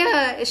நிறைய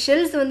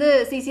ஷெல்ஸ் வந்து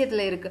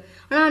சிசியத்தில் இருக்கு,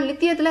 ஆனால்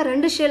லித்தியத்தில்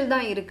 2 ஷெல்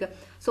தான் இருக்கு.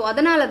 ஸோ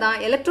அதனால தான்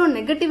எலக்ட்ரோ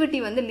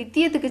நெகட்டிவிட்டி வந்து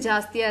லித்தியத்துக்கு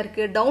ஜாஸ்தியாக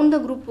இருக்கு. டவுன் த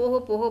குரூப்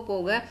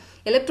போக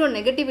எலக்ட்ரோ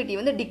நெகட்டிவிட்டி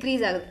வந்து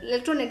டிக்ரீஸ் ஆகுது.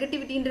 எலக்ட்ரோ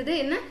நெகட்டிவிட்டின்றது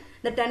என்ன,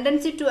 the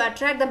tendency to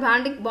attract the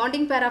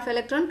bonding pair of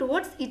electron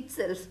towards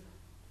itself.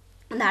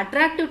 அந்த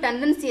அட்ராக்டிவ்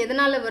டெண்டன்சி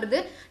எதனால வருது,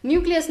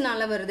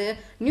 நியூக்ளியஸ்னால வருது.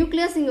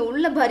 நியூக்ளியஸ் இங்க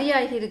உள்ள பரி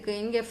ஆகி இருக்கு,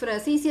 இங்க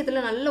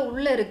சிசியத்துல நல்ல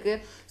உள்ள இருக்கு.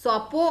 ஸோ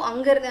அப்போ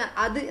அங்க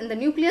அது இந்த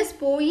நியூக்ளியஸ்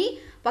போய்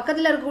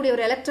பக்கத்தில் இருக்கக்கூடிய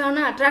ஒரு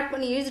எலக்ட்ரானை அட்ராக்ட்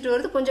பண்ணி இழுத்துட்டு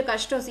வருது கொஞ்சம்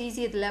கஷ்டம்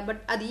சிசியத்தில்.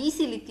 பட் அது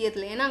ஈஸி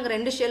லித்தியத்தில், ஏன்னா அங்கே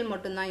 2 ஷெல்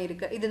மட்டும்தான்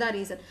இருக்கு. இதுதான்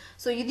ரீசன்.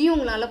 ஸோ இதையும்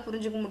உங்களால்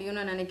புரிஞ்சுக்க முடியும்னு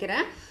நான்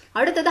நினைக்கிறேன்.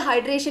 அடுத்தது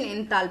ஹைட்ரேஷன்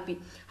என்தால்பி.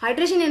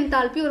 ஹைட்ரேஷன்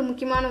என்தால்பி ஒரு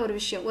முக்கியமான ஒரு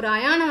விஷயம். ஒரு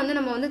அயானை வந்து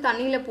நம்ம வந்து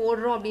தண்ணியில்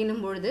போடுறோம்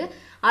அப்படின்னும் பொழுது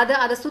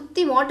அதை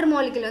சுற்றி வாட்டர்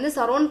மாலிகுல் வந்து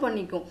சரௌண்ட்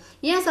பண்ணிக்கும்.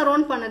 ஏன்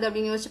சரௌண்ட் பண்ணுது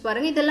அப்படின்னு யோசிச்சு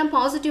பாருங்க. இதெல்லாம்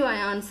பாசிட்டிவ்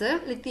அயான்ஸ்,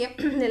 லித்தியம்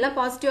இதெல்லாம்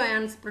பாசிட்டிவ்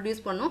அயான்ஸ்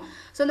ப்ரொடியூஸ் பண்ணும்.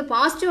 ஸோ இந்த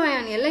பாசிட்டிவ்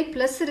அயான் எல்லாம்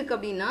ப்ளஸ் இருக்கு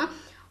அப்படின்னா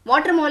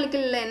வாட்டர்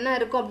மாலிகுல்ல என்ன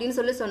இருக்கும்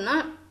அப்படின்னு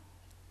சொன்னால்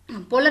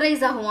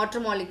போலரைஸ் ஆகும்.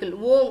 Water molecule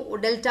O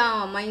delta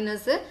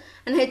minus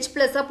and H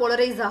பிளஸ்ஸாக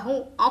polarise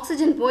ஆகும்.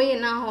 ஆக்சிஜன் போய்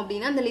என்ன ஆகும்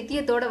அப்படின்னா அந்த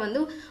லித்தியத்தோட வந்து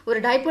ஒரு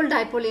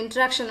டைபோல்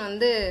இன்ட்ராக்ஷன்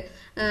வந்து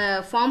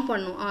ஃபார்ம்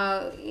பண்ணும்,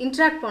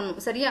 இன்ட்ராக்ட் பண்ணும்.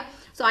 சரியா?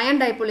 ஸோ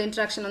அயன் டைபோல்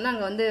இன்ட்ராக்ஷன் வந்து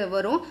அங்கே வந்து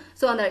வரும்.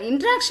 ஸோ அந்த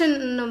இன்ட்ராக்ஷன்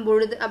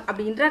பொழுது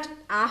அப்படி இன்ட்ராக்ட்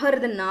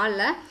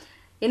ஆகிறதுனால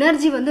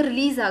எனர்ஜி வந்து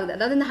ரிலீஸ் ஆகுது.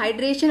 அதாவது இந்த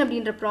ஹைட்ரேஷன்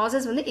அப்படின்ற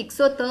ப்ராசஸ் வந்து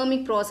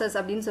எக்ஸோதெர்மிக் ப்ராசஸ்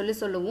அப்படின்னு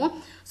சொல்லுவோம்.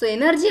 ஸோ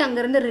எனர்ஜி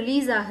அங்கேருந்து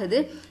ரிலீஸ் ஆகுது.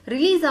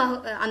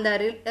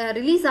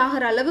 ரிலீஸ்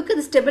ஆகிற அளவுக்கு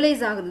இது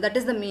ஸ்டெபிலைஸ் ஆகுது. That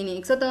is the meaning.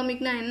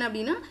 எக்ஸோதெர்மிக்னா என்ன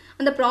அப்படின்னா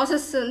அந்த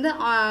ப்ராசஸ் வந்து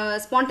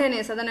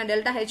ஸ்பான்டேனியஸ், அதான்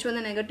டெல்டா ஹெச்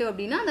வந்து நெகட்டிவ்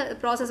அப்படின்னா அந்த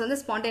ப்ராசஸ் வந்து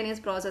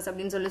ஸ்பான்டேனியஸ் ப்ராசஸ்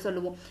அப்படின்னு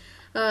சொல்லுவோம்.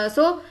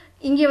 ஸோ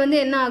இங்கே வந்து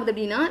என்ன ஆகுது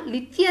அப்படின்னா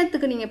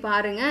லித்தியத்துக்கு நீங்கள்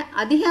பாருங்கள்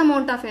அதிக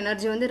அமௌண்ட் ஆஃப்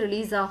எனர்ஜி வந்து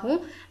ரிலீஸ் ஆகும்.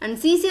 அண்ட்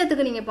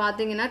சிசியத்துக்கு நீங்கள்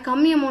பார்த்தீங்கன்னா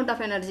கம்மி அமௌண்ட்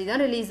ஆஃப் எனர்ஜி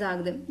தான் ரிலீஸ்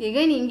ஆகுது.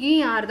 எகைன்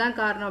இங்கேயும் யார் தான்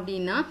காரணம்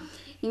அப்படின்னா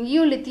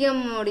இங்கேயும்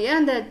லித்தியமுடைய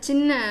அந்த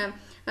சின்ன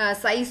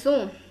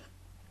சைஸும்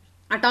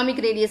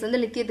அட்டாமிக் ரேடியஸ் வந்து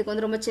லித்தியத்துக்கு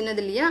வந்து ரொம்ப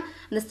சின்னது இல்லையா,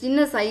 அந்த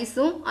சின்ன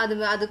சைஸும்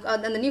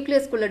அந்த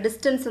நியூக்ளியஸ்க்குள்ள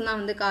டிஸ்டன்ஸும் தான்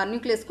வந்து காரணம்.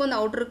 நியூக்ளியஸ்க்கும் அந்த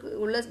அவுட்டருக்கு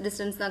உள்ள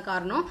டிஸ்டன்ஸ் தான்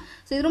காரணம்.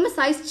 ஸோ இது ரொம்ப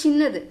சைஸ்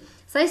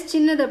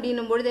சின்னது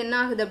அப்படின்னும் பொழுது என்ன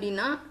ஆகுது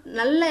அப்படின்னா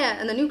நல்ல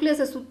அந்த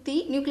நியூக்ளியஸை சுற்றி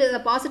நியூக்ளியஸ்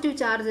பாசிட்டிவ்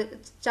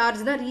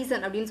சார்ஜ் தான்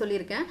ரீசன் அப்படின்னு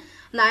சொல்லியிருக்கேன்.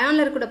 அந்த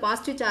அயானில் இருக்கிற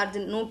பாசிட்டிவ் சார்ஜ்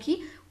நோக்கி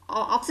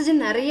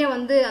ஆக்சிஜன் நிறைய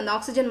வந்து அந்த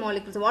ஆக்சிஜன்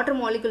மாலிகுல்ஸ் வாட்டர்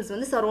மாலிகுல்ஸ்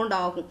வந்து சரௌண்ட்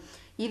ஆகும்.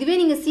 இதுவே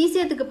நீங்க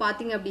சீசியத்துக்கு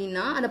பாத்தீங்க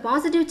அப்படின்னா அந்த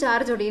பாசிட்டிவ்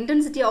சார்ஜோட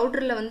இன்டென்சிட்டி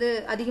அவுட்டர்ல வந்து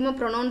அதிகமா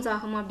ப்ரொனவுன்ஸ்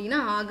ஆகுமா அப்படின்னா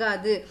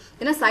ஆகாது.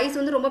 ஏன்னா சைஸ்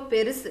வந்து ரொம்ப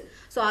பெருசு.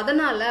 ஸோ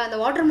அதனால அந்த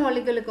வாட்டர்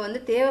மாலிகுலுக்கு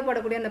வந்து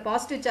தேவைப்படக்கூடிய அந்த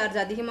பாசிட்டிவ் சார்ஜ்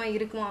அதிகமா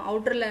இருக்குமா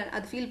அவுட்டர்ல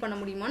அது ஃபீல் பண்ண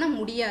முடியுமானா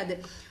முடியாது.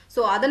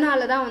 ஸோ அதனால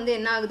தான் வந்து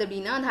என்ன ஆகுது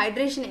அப்படின்னா அந்த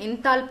ஹைட்ரேஷன்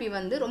என்தால்பி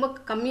வந்து ரொம்ப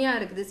கம்மியா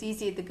இருக்குது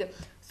சீசியத்துக்கு.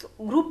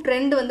 குரூப்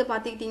ட்ரெண்ட் வந்து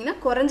பார்த்துக்கிட்டிங்கன்னா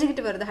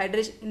குறைஞ்சிக்கிட்டு வருது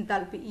ஹைட்ரேஷன்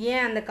என்தால்பி.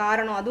 ஏன் அந்த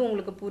காரணம் அதுவும்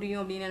உங்களுக்கு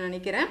புரியும் அப்படின்னு நான்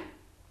நினைக்கிறேன்.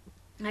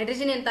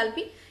 ஹைட்ரேஷன்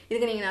என்தால்பி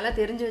இதுக்கு நீங்கள் நல்லா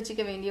தெரிஞ்சு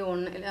வச்சுக்க வேண்டிய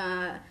ஒன்று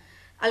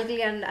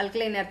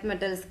அல்கலைன் எர்த்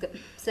மெட்டல்ஸ்க்கு.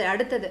 சரி,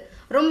 அடுத்தது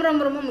ரொம்ப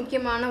ரொம்ப ரொம்ப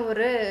முக்கியமான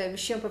ஒரு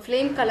விஷயம். இப்போ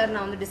ஃப்ளேம் கலர்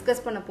நான் வந்து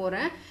டிஸ்கஸ் பண்ண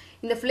போகிறேன்.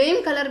 இந்த ஃப்ளேம்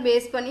கலர்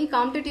பேஸ் பண்ணி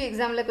காம்படிட்டிவ்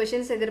எக்ஸாமில்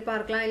கொஷின்ஸ்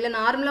எதிர்பார்க்கலாம். இல்லை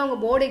நார்மலாக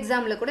உங்கள் போர்டு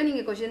எக்ஸாமில் கூட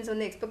நீங்கள் கொஷின்ஸ்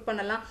வந்து எக்ஸ்பெக்ட்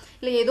பண்ணலாம்.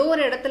 இல்லை ஏதோ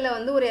ஒரு இடத்துல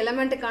வந்து ஒரு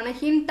எலமெண்ட்டுக்கான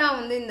ஹிண்ட்டாக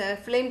வந்து இந்த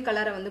ஃப்ளேம்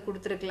கலரை வந்து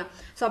கொடுத்துருக்கலாம்.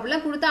 ஸோ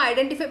அப்படிலாம் கொடுத்தா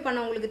ஐடென்டிஃபை பண்ண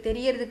உங்களுக்கு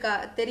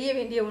தெரிய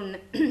வேண்டிய ஒன்று.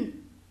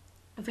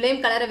 ஃப்ளேம்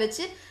கலரை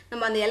வச்சு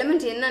நம்ம அந்த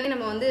எலமெண்ட் என்னன்னு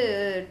நம்ம வந்து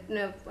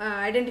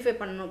ஐடென்டிஃபை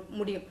பண்ண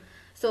முடியும்.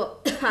 ஸோ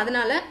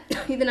அதனால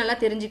இது நல்லா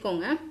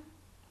தெரிஞ்சுக்கோங்க.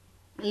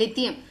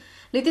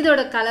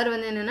 லித்தியத்தோட கலர்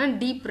வந்து என்னன்னா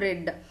டீப்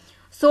ரெட்.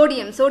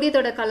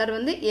 சோடியத்தோட கலர்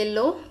வந்து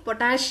எல்லோ.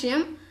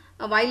 பொட்டாசியம்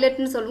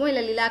வயலட்னு சொல்லுவோம்,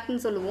 இல்லை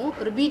லிலாக்னு சொல்லுவோம்.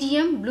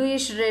 Rubidium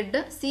bluish red.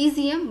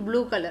 Caesium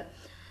blue colour.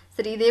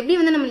 சரி, இது எப்படி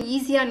வந்து நம்ம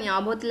ஈஸியாக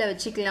ஞாபகத்தில்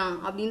வச்சுக்கலாம்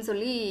அப்படின்னு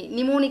சொல்லி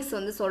நிமோனிக்ஸ்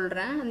வந்து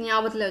சொல்கிறேன்,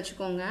 ஞாபகத்தில்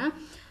வச்சுக்கோங்க.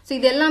 ஸோ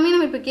இது எல்லாமே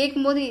நம்ம இப்போ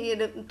கேட்கும்போது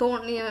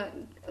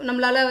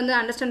நம்மளால வந்து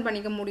அண்டர்ஸ்டாண்ட்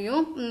பண்ணிக்க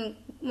முடியும்.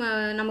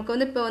 நமக்கு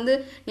வந்து இப்போ வந்து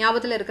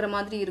ஞாபகத்தில் இருக்கிற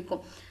மாதிரி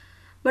இருக்கும்.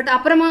 பட்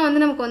அப்புறமா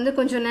வந்து நமக்கு வந்து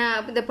கொஞ்சம்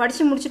இதை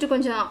படித்து முடிச்சுட்டு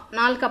கொஞ்சம்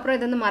நாளுக்கு அப்புறம்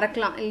இதை வந்து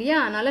மறக்கலாம் இல்லையா?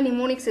 அதனால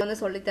நிமோனிக்ஸ்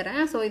வந்து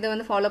சொல்லித்தரேன். ஸோ இதை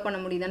வந்து ஃபாலோ பண்ண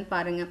முடியுதான்னு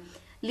பாருங்கள்.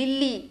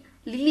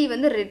 லில்லி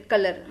வந்து ரெட்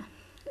கலர்.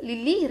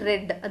 லில்லி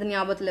ரெட், அது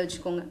ஞாபகத்தில்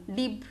வச்சுக்கோங்க.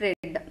 Deep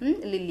red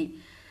lily.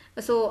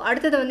 ஸோ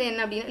அடுத்தது வந்து என்ன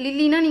அப்படின்னா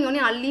லில்லினா நீங்கள்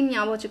வந்து அல்லின்னு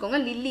ஞாபகம் வச்சுக்கோங்க.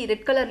 லில்லி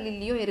ரெட் கலர்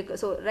லில்லியும் இருக்குது.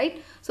 So right.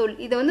 ஸோ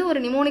இதை வந்து ஒரு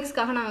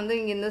நிமோனிக்ஸ்க்காக நான் வந்து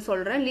இங்கேருந்து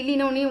சொல்கிறேன்.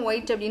 லில்லினா ஒன்னே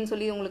ஒயிட் அப்படின்னு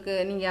சொல்லி உங்களுக்கு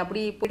நீங்கள்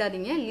அப்படி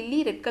போயிடாதீங்க.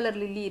 லில்லி ரெட் கலர்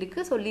லில்லி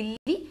இருக்குது. So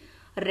lily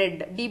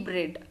red, deep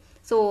red.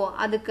 So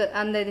அதுக்கு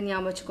அந்த இது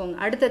ஞாபகம் வச்சுக்கோங்க.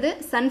 அடுத்தது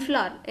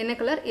சன்ஃப்ளவர் என்ன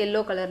கலர்?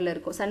 எல்லோ கலரில்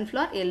இருக்கும்.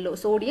 Sunflower yellow,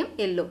 sodium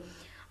yellow.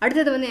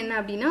 அடுத்தது வந்து என்ன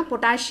அப்படின்னா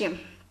பொட்டாசியம்.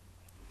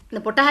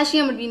 இந்த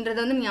பொட்டாசியம் அப்படின்றத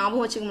வந்து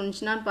ஞாபகம் வச்சுக்க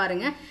முடிஞ்சுன்னா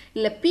பாருங்க.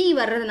 இல்லை பி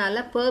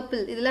வர்றதுனால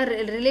பர்பிள், இதெல்லாம்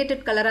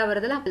ரிலேட்டட் கலராக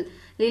வருதுல்ல.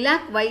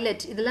 லிலாக்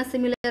வைலட், இதெல்லாம்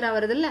சிமிலராக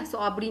வருதுல்ல. ஸோ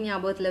அப்படி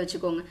ஞாபகத்தில்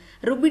வச்சுக்கோங்க.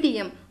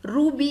 ருபிடியம்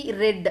ரூபி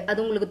ரெட், அது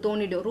உங்களுக்கு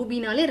தோணிடும்.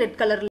 ரூபினாலே ரெட்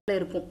கலரில்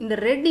இருக்கும். இந்த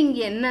ரெட்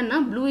இங்கே என்னன்னா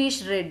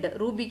ப்ளூயிஷ் ரெட்.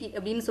 ரூபி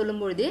அப்படின்னு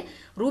சொல்லும்பொழுது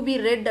ரூபி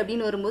ரெட்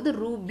அப்படின்னு வரும்போது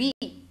ரூபி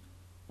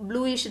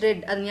ப்ளூயிஷ்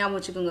ரெட், அது ஞாபகம்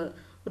வச்சுக்கோங்க.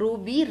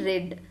 ரூபி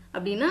ரெட்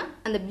அப்படின்னா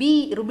அந்த பி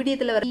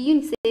ருபிடியத்தில் வரையும்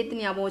சேர்த்து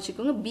ஞாபகம்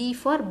வச்சுக்கோங்க. பி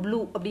ஃபார் ப்ளூ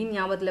அப்படின்னு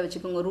ஞாபகத்தில்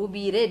வச்சுக்கோங்க.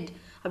 ரூபி ரெட்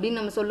அப்படின்னு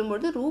நம்ம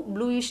சொல்லும்போது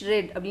ப்ளூயிஷ்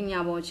ரெட் அப்படின்னு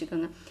ஞாபகம்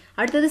வச்சுக்கோங்க.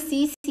 அடுத்தது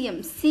சீசியம்.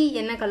 சி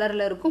என்ன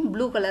கலரில் இருக்கும்?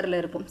 ப்ளூ கலரில்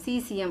இருக்கும்.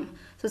 Caesium.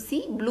 So C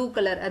blue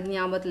colour, அது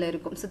ஞாபகத்தில்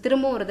இருக்கும். ஸோ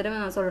திரும்ப ஒரு தடவை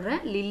நான்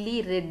சொல்கிறேன். Lily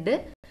red,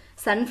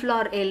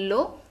 sunflower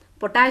yellow,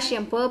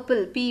 potassium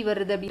purple B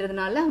வருது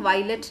அப்படின்றதுனால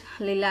வயலட்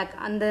லிலாக்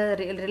அந்த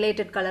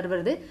ரிலேட்டட் கலர்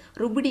வருது.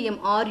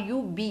 ருபிடியம்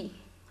ஆர்யூபி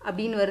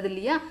அப்படின்னு வருது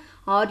இல்லையா?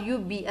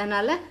 ஆர்யூபி,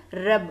 அதனால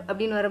ரப்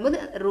அப்படின்னு வரும்போது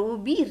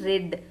ரூபி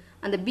ரெட்.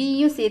 அந்த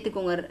பியும்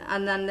சேர்த்துக்கோங்க.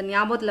 அந்த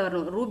ஞாபகத்தில்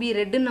வரணும். ரூபி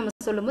ரெட்டுன்னு நம்ம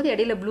சொல்லும்போது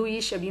இடையில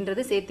ப்ளூயிஷ்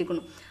அப்படின்றது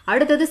சேர்த்துக்கணும்.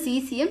 அடுத்தது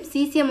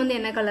சீசியம் வந்து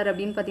என்ன கலர்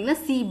அப்படின்னு பார்த்தீங்கன்னா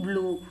சி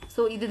ப்ளூ.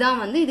 ஸோ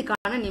இதுதான் வந்து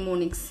இதுக்கான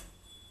நிமோனிக்ஸ்.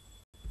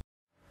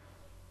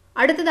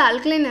 அடுத்தது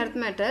அல்கலைன்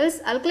எர்த்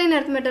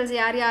மெட்டல்ஸ்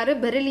யார்?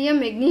 Beryllium,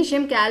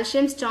 magnesium,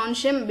 calcium,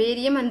 strontium,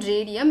 barium and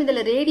radium.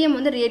 இதில் ரேடியம்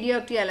வந்து ரேடியோ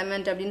ஆக்டிவ்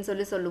எலமெண்ட் அப்படின்னு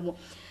சொல்லுவோம்.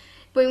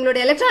 இப்போ உங்களோட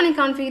எலக்ட்ரானிக்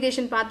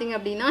கான்ஃபிகரேஷன் பார்த்தீங்க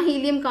அப்படின்னா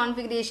helium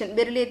configuration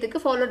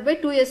பெரிலியத்துக்கு followed by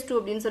 2s2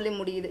 அப்படின்னு சொல்லி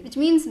முடியுது. விச்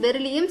மீன்ஸ்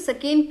பெரிலியம்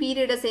செகண்ட்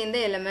பீரியடை சேர்ந்த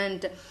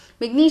எலமெண்ட்.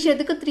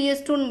 மெக்னீஷியத்துக்கு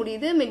 3s2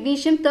 முடியுது.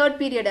 Magnesium third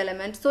period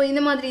element. So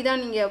இந்த மாதிரி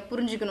தான் நீங்கள்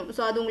புரிஞ்சுக்கணும்.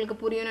 ஸோ அது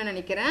உங்களுக்கு புரியும்னு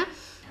நினைக்கிறேன்.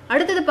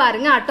 அடுத்தது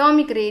பாருங்க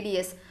அட்டாமிக்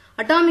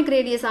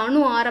ரேடியஸ் அணு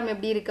ஆரம்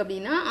எப்படி இருக்கு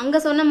அப்படின்னா அங்கே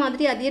சொன்ன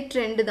மாதிரி அதே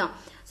ட்ரெண்டு தான்.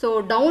 ஸோ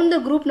டவுன் த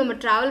குரூப் நம்ம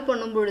ட்ராவல்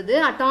பண்ணும் பொழுது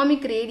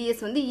அட்டாமிக்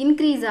ரேடியஸ் வந்து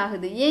இன்க்ரீஸ்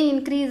ஆகுது. ஏன்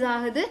இன்க்ரீஸ்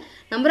ஆகுது?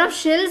 நம்பர் ஆஃப்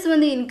ஷெல்ஸ்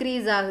வந்து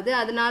இன்க்ரீஸ் ஆகுது.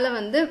 அதனால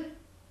வந்து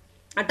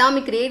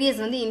அட்டாமிக் ரேடியஸ்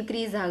வந்து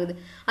இன்க்ரீஸ் ஆகுது.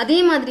 அதே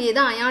மாதிரியே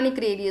தான்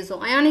ionic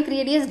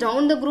radius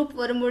down the group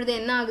வரும்பொழுது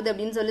என்ன ஆகுது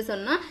அப்படின்னு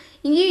சொன்னால்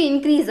இங்கேயும்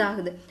இன்க்ரீஸ்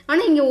ஆகுது.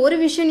 ஆனால் இங்கே ஒரு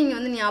விஷயம் நீங்கள்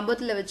வந்து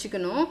ஞாபகத்தில்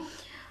வச்சுக்கணும்.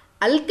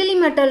 அல்கலி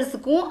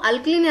மெட்டல்ஸுக்கும்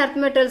அல்கலின் எர்த்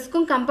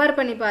மெட்டல்ஸுக்கும் கம்பேர்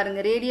பண்ணி பாருங்க.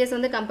 ரேடியஸ்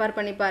வந்து கம்பேர்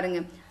பண்ணி பாருங்க.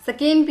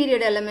 Second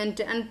period element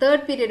and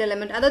third period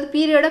element, அதாவது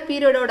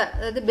பீரியடோட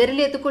அதாவது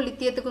பெரிலியத்துக்கும்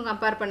லித்தியத்துக்கும்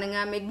கம்பேர் பண்ணுங்க.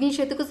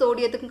 மெக்னீஷியத்துக்கும்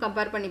சோடியத்துக்கும்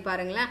கம்பேர் பண்ணி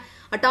பாருங்களேன்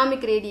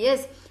அட்டாமிக்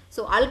ரேடியஸ்.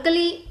 ஸோ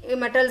அல்கலி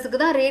மெட்டல்ஸுக்கு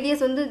தான்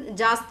ரேடியஸ் வந்து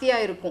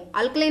ஜாஸ்தியாக இருக்கும்.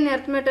 அல்கலைன்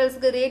எர்த்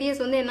மெட்டல்ஸுக்கு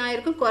ரேடியஸ் வந்து என்ன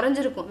ஆயிருக்கும்?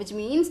 குறைஞ்சிருக்கும். விச்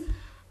மீன்ஸ்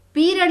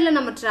பீரியட்ல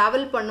நம்ம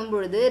டிராவல் பண்ணும்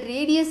பொழுது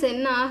ரேடியஸ்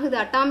என்ன ஆகுது?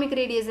 அட்டாமிக்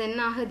ரேடியஸ் என்ன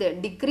ஆகுது?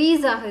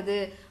 டிக்ரீஸ் ஆகுது.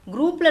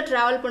 குரூப்ல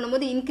டிராவல்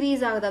பண்ணும்போது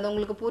இன்க்ரீஸ் ஆகுது. அது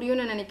உங்களுக்கு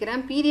புரியும்னு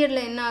நினைக்கிறேன். பீரியட்ல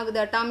என்ன ஆகுது?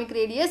 அட்டாமிக்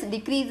ரேடியஸ்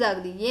டிக்ரீஸ்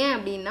ஆகுது. ஏன்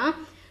அப்படின்னா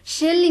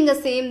ஷெல் இங்க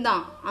சேம்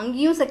தான்.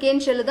 அங்கேயும்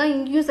செகண்ட் ஷெல்லு தான்,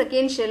 இங்கேயும்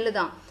செகண்ட் ஷெல்லு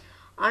தான்.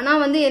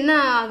 ஆனால் வந்து என்ன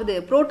ஆகுது,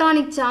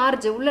 புரோட்டானிக்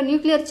சார்ஜ் உள்ள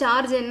நியூக்ளியர்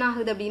சார்ஜ் என்ன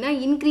ஆகுது அப்படின்னா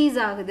இன்க்ரீஸ்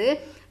ஆகுது.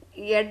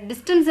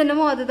 டிஸ்டன்ஸ்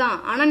என்னமோ அதுதான்,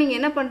 ஆனால் நீங்கள்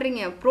என்ன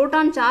பண்ணுறீங்க,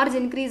 புரோட்டான் சார்ஜ்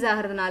இன்க்ரீஸ்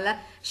ஆகிறதுனால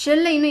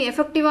ஷெல்லை இன்னும்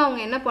எஃபெக்டிவாக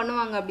அவங்க என்ன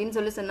பண்ணுவாங்க அப்படின்னு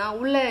சொன்னால்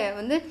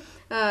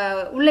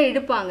உள்ளே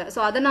எடுப்பாங்க. ஸோ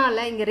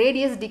அதனால் இங்கே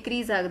ரேடியஸ்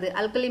டிக்ரீஸ் ஆகுது.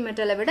 அல்கலி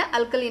மெட்டலை விட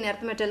அல்கலின்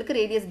எர்த் மெட்டலுக்கு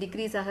ரேடியஸ்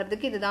டிக்ரீஸ்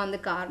ஆகிறதுக்கு இதுதான்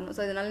வந்து காரணம்.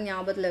 ஸோ இதனால்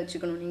ஞாபகத்தில்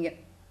வச்சுக்கணும் நீங்கள்.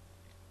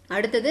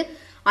 அடுத்தது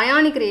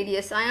அயானிக்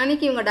ரேடியஸ்.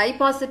 அயானிக் இவங்க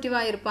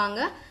டைபாசிட்டிவாக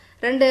இருப்பாங்க.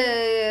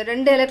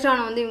 ரெண்டு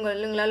எலக்ட்ரானை வந்து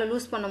இவங்களால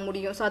லூஸ் பண்ண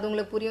முடியும். ஸோ அது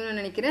உங்களுக்கு புரியும்னு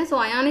நினைக்கிறேன். ஸோ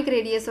அயானிக்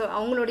ரேடியஸ்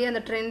அவங்களுடைய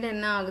அந்த ட்ரெண்ட்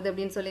என்ன ஆகுது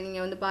அப்படின்னு சொல்லி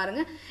நீங்கள் வந்து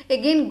பாருங்கள்.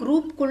 எகெயின்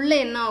குரூப்புக்குள்ளே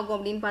என்ன ஆகும்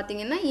அப்படின்னு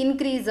பார்த்தீங்கன்னா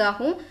இன்க்ரீஸ்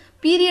ஆகும்.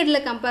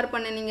 பீரியடில் கம்பேர்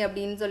பண்ணினீங்க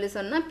அப்படின்னு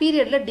சொன்னால்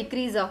பீரியடில்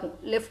டிக்ரீஸ் ஆகும்.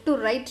 லெஃப்ட் டு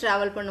ரைட்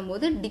ட்ராவல்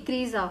பண்ணும்போது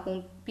டிக்ரீஸ் ஆகும்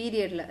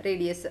பீரியடில்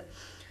ரேடியஸ்.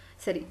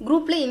 சரி,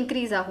 குரூப்பில்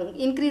இன்க்ரீஸ் ஆகும்.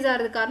 இன்க்ரீஸ்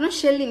ஆகிறதுக்கு காரணம்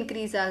ஷெல்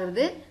இன்க்ரீஸ்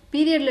ஆகுது.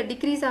 பீரியடில்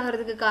டிக்ரீஸ்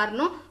ஆகிறதுக்கு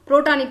காரணம்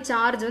புரோட்டானிக்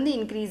சார்ஜ் வந்து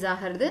இன்க்ரீஸ்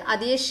ஆகிறது.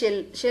 அதே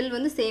ஷெல்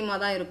வந்து சேமாக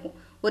தான் இருக்கும்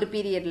ஒரு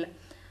பீரியடில்.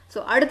 ஸோ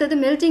அடுத்தது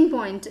மெல்டிங்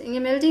பாயிண்ட்.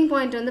 இங்கே மெல்டிங்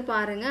பாயிண்ட் வந்து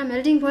பாருங்கள்,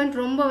 மெல்டிங்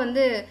பாயிண்ட் ரொம்ப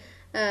வந்து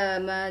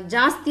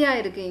ஜாஸ்தியாக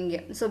இருக்குது இங்கே.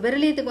 ஸோ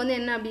பெரிலியத்துக்கு வந்து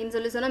என்ன அப்படின்னு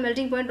சொன்னால்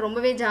மெல்டிங் பாயிண்ட்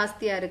ரொம்பவே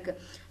ஜாஸ்தியாக இருக்குது.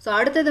 ஸோ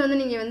அடுத்தது வந்து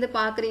நீங்கள் வந்து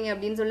பார்க்குறீங்க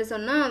அப்படின்னு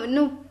சொன்னால்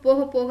இன்னும்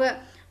போக போக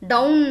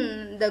டவுன்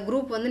த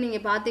குரூப் வந்து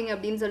நீங்கள் பார்த்தீங்க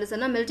அப்படின்னு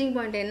சொன்னால் மெல்டிங்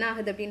பாயிண்ட் என்ன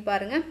ஆகுது அப்படின்னு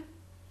பாருங்கள்.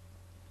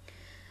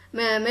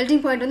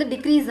 மெல்டிங் பாயிண்ட் வந்து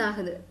டிக்ரீஸ்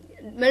ஆகுது.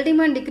 மெல்டிங்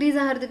பாயிண்ட் டிக்ரீஸ்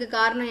ஆகிறதுக்கு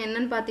காரணம்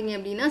என்னன்னு பார்த்தீங்க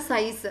அப்படின்னா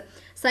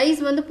சைஸ்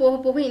வந்து போக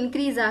போக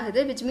இன்க்ரீஸ் ஆகுது.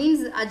 விச்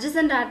மீன்ஸ்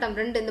அட்ஜசன்ட் ஆட்டம்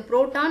இந்த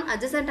புரோட்டான்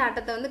அட்ஜசன்ட்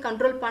ஆட்டத்தை வந்து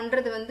கண்ட்ரோல்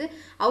பண்ணுறது வந்து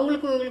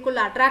அவங்களுக்கும்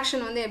இவங்களுக்குள்ள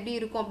அட்ராக்ஷன் வந்து எப்படி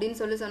இருக்கும் அப்படின்னு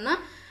சொன்னால்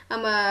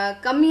நம்ம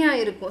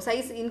கம்மியாக இருக்கும்.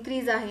 சைஸ்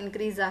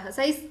இன்க்ரீஸ் ஆக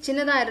சைஸ்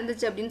சின்னதாக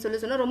இருந்துச்சு அப்படின்னு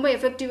சொன்னால் ரொம்ப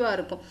எஃபெக்டிவாக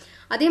இருக்கும்.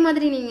 அதே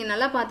மாதிரி நீங்கள்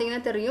நல்லா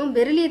பார்த்தீங்கன்னா தெரியும்,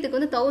 பெரிலியத்துக்கு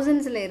வந்து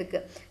தௌசண்ட்ஸில்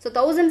இருக்குது. ஸோ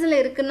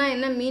தௌசண்ட்ஸில் இருக்குன்னா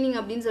என்ன மீனிங்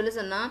அப்படின்னு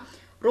சொன்னால்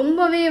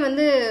ரொம்பவே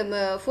வந்து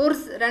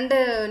ஃபோர்ஸ், ரெண்டு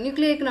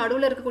நியூக்ளியருக்கு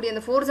நடுவில் இருக்கக்கூடிய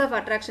அந்த ஃபோர்ஸ் ஆஃப்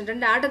அட்ராக்ஷன்,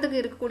 ரெண்டு ஆட்டத்துக்கு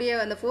இருக்கக்கூடிய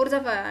அந்த ஃபோர்ஸ்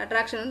ஆஃப்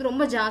அட்ராக்ஷன் வந்து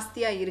ரொம்ப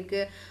ஜாஸ்தியாக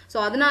இருக்குது. ஸோ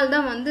அதனால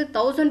தான் வந்து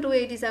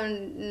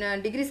 1287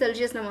 டிகிரி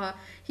செல்சியஸ் நம்ம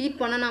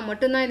ஹீட் பண்ணனா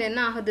மட்டும்தான் இது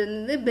என்ன ஆகுது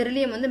வந்து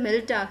பெரிலியம் வந்து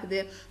மெல்ட் ஆகுது.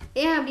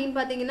 ஏன் அப்படின்னு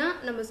பார்த்தீங்கன்னா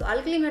நம்ம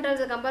அல்கலி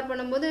மெட்டல்ஸை கம்பேர்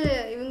பண்ணும்போது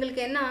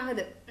இவங்களுக்கு என்ன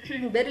ஆகுது,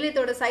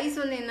 பெரிலியத்தோட சைஸ்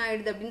வந்து என்ன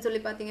ஆயிடுது அப்படின்னு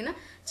சொல்லி பார்த்தீங்கன்னா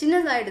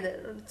சின்னதாகிடுது.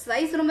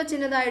 சைஸ் ரொம்ப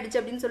சின்னதாகிடுச்சு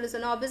அப்படின்னு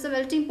சொன்னால் ஆப்வியஸாக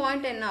மெல்டிங்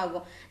பாயிண்ட் என்ன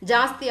ஆகும்,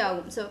 ஜாஸ்தி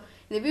ஆகும். ஸோ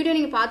இந்த வீடியோ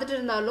நீங்கள் பார்த்துட்டு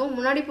இருந்தாலும்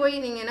முன்னாடி போய்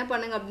நீங்கள் என்ன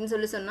பண்ணுங்க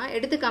அப்படின்னு சொன்னால்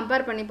எடுத்து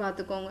கம்பேர் பண்ணி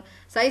பார்த்துக்கோங்க.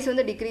 சைஸ்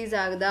வந்து டிக்ரீஸ்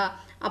ஆகுதா,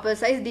 அப்போ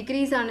சைஸ்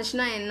டிக்ரீஸ்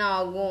ஆனிச்சுன்னா என்ன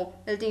ஆகும்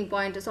மெல்டிங்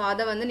பாயிண்ட். ஸோ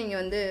அதை வந்து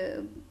நீங்கள் வந்து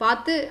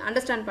பார்த்து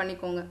அண்டர்ஸ்டாண்ட்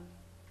பண்ணிக்கோங்க.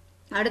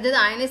 அடுத்தது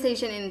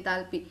ionisation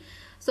enthalpy.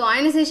 So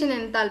ionisation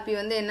enthalpy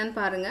வந்து என்னன்னு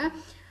பாருங்கள்.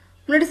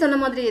 முன்னாடி சொன்ன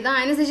மாதிரி தான்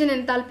அயனைசேஷன்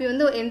என்தால்பி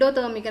வந்து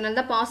எண்டோதெர்மிக்,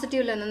 நல்லா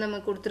பாசிட்டிவ்ல இருந்து நம்ம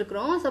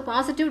கொடுத்துருக்குறோம். So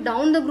positive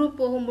down the group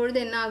போகும்பொழுது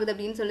என்ன ஆகுது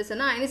அப்படின்னு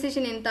சொன்னால்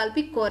அயனைசேஷன்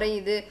என்தால்பி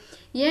குறையுது.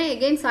 ஏன்,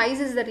 again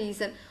size is the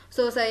reason.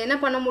 So என்ன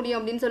பண்ண முடியும்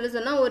அப்படின்னு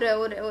சொன்னால் ஒரு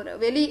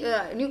வெளி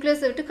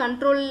நியூக்ளியஸை விட்டு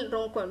கண்ட்ரோல்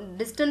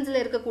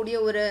டிஸ்டன்ஸில் இருக்கக்கூடிய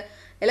ஒரு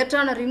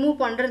எலக்ட்ரானை ரிமூவ்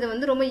பண்ணுறது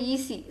வந்து ரொம்ப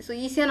ஈஸி. ஸோ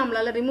ஈஸியாக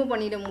நம்மளால் ரிமூவ்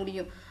பண்ணிட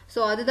முடியும்.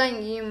 ஸோ அதுதான்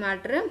இங்கேயும்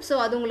மேட்ரு. ஸோ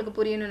அது உங்களுக்கு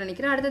புரியணும்னு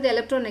நினைக்கிறேன். அடுத்தது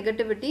எலக்ட்ரோ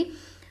நெகட்டிவிட்டி.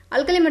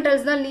 அல்கலி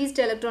மெட்டல்ஸ் தான் லீஸ்ட்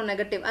எலக்ட்ரோ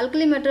நெகட்டிவ்.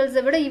 அல்கலி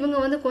மெட்டல்ஸை விட இவங்க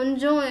வந்து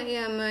கொஞ்சம்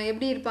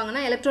எப்படி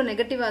இருப்பாங்கன்னா எலக்ட்ரோ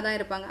நெகட்டிவாக தான்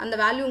இருப்பாங்க. அந்த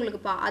வேல்யூ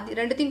உங்களுக்கு அது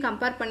ரெண்டுத்தையும்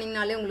கம்பேர்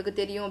பண்ணிங்கனாலே உங்களுக்கு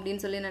தெரியும்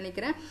அப்படின்னு சொல்லி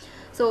நினைக்கிறேன்.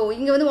 ஸோ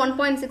இங்கே வந்து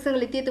 1.6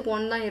 அங்கே லித்தியத்துக்கு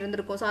 1 தான்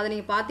இருந்திருக்கும். ஸோ அதை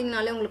நீங்கள்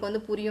பார்த்தீங்கனாலே உங்களுக்கு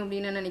வந்து புரியும்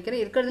அப்படின்னு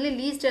நினைக்கிறேன். இருக்கிறதுலே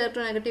லீஸ்ட்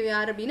எலக்ட்ரோ நெகட்டிவ்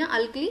யார் அப்படின்னா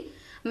அல்கலி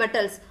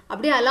மெட்டல்ஸ்.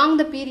 அப்படியே அலாங்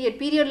த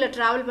பீரியடில்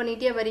ட்ராவல்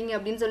பண்ணிகிட்டே வரீங்க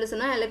அப்படின்னு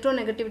சொன்னால் electro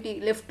negativity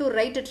left to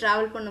right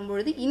travel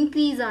பண்ணும்பொழுது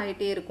இன்க்ரீஸ்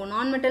ஆகிட்டே இருக்கும்.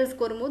 நான்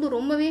மெட்டல்ஸ்க்கு வரும்போது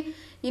ரொம்பவே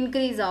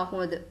இன்க்ரீஸ்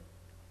ஆகும் அது.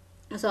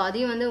 ஸோ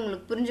அதையும் வந்து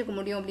உங்களுக்கு புரிஞ்சுக்க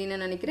முடியும் அப்படின்னு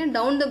நினைக்கிறேன்.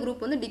 டவுன் த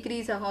குரூப் வந்து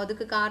டிக்ரீஸ் ஆகும்.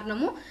 அதுக்கு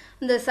காரணமும்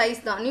இந்த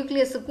சைஸ் தான்.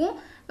 நியூக்ளியஸுக்கும்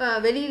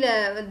வெளியில்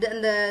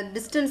அந்த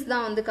டிஸ்டன்ஸ்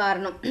தான் வந்து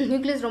காரணம்.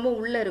 நியூக்ளியஸ் ரொம்ப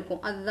உள்ளே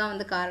இருக்கும், அதுதான்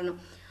வந்து காரணம்.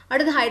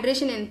 அடுத்து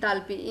ஹைட்ரேஷன்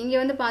என்தால்பி. இங்கே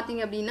வந்து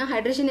பார்த்தீங்க அப்படின்னா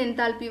ஹைட்ரேஷன்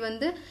என்தால்பி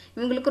வந்து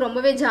இவங்களுக்கு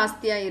ரொம்பவே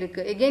ஜாஸ்தியாக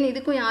இருக்குது. எகெயின்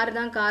இதுக்கும் யார்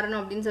தான் காரணம்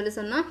அப்படின்னு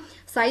சொன்னால்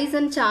size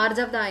and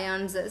charge of the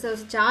ions. So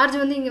charge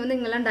வந்து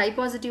இங்கெல்லாம்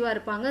டைபாசிட்டிவாக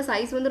இருப்பாங்க,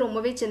 சைஸ் வந்து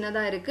ரொம்பவே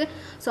சின்னதாக இருக்குது.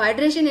 ஸோ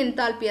ஹைட்ரேஷன்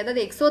என்தால்பி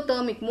அதாவது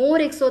எக்ஸோதெர்மிக்,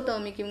 மோர்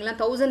எக்ஸோதெர்மிக்.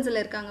 இவங்கெல்லாம்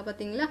தௌசண்ட்ஸில் இருக்காங்க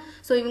பார்த்தீங்களா.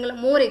 ஸோ இவங்க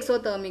மோர்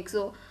எக்ஸோதெர்மிக்.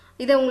 ஸோ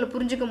இதை உங்களுக்கு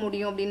புரிஞ்சுக்க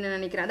முடியும் அப்படின்னு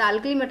நினைக்கிறேன். அது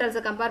அல்கலி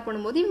மெட்டல்ஸை கம்பேர்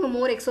பண்ணும்போது இவங்க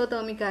மோர்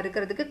எக்ஸோதெர்மிக்காக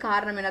இருக்கிறதுக்கு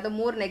காரணம் என்ன, அதை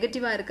மோர்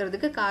நெகட்டிவாக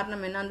இருக்கிறதுக்கு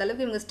காரணம் என்ன, அந்த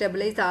அளவுக்கு இவங்க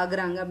ஸ்டெபிலைஸ்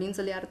ஆகுறாங்க அப்படின்னு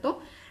சொல்லி அர்த்தம்.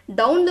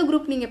 டவுன் த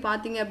குரூப் நீங்கள்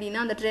பார்த்தீங்க அப்படின்னா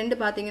அந்த ட்ரெண்ட்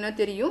பார்த்தீங்கன்னா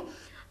தெரியும்.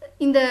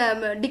 இந்த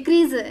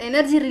டிக்ரீஸ்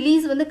எனர்ஜி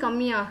ரிலீஸ் வந்து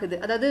கம்மியாகுது.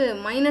 அதாவது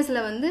மைனஸில்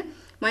வந்து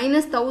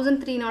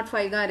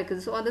 -1305 தான்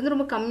இருக்குது. ஸோ அது வந்து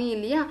ரொம்ப கம்மி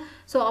இல்லையா.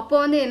 ஸோ அப்போ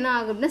வந்து என்ன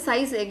ஆகும் அப்படின்னா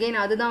சைஸ்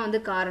எகெயின் அதுதான்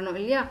வந்து காரணம்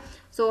இல்லையா.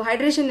 ஸோ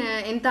ஹைட்ரேஷன்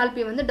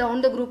என்தால்பி வந்து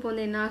டவுன் த குரூப்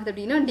வந்து என்ன ஆகுது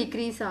அப்படின்னா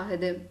டிக்ரீஸ்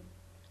ஆகுது.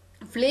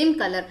 Flame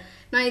colour.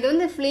 நான் இது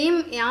வந்து ஃப்ளேம்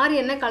யார்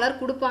என்ன கலர்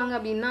கொடுப்பாங்க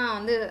அப்படின்னா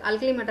வந்து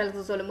அல்கலி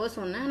மெட்டல்ஸ் சொல்லும்போது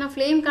சொன்னேன். ஆனால்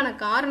ஃப்ளேம்க்கான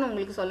காரணம்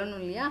உங்களுக்கு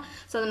சொல்லணும் இல்லையா.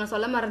 ஸோ அதை நான்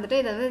சொல்ல மறந்துட்டு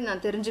இதை வந்து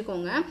நான்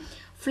தெரிஞ்சுக்கோங்க.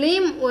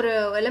 ஃப்ளேம் ஒரு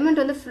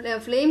எலிமெண்ட் வந்து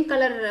ஃப்ளேம்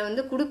கலர்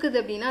வந்து கொடுக்குது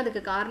அப்படின்னா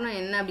அதுக்கு காரணம்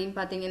என்ன அப்படின்னு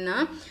பார்த்தீங்கன்னா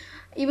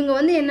இவங்க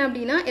வந்து என்ன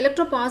அப்படின்னா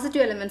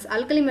எலக்ட்ரோபாசிட்டிவ் எலிமெண்ட்ஸ்,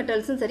 ஆல்கலி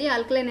மெட்டல்ஸும் சரி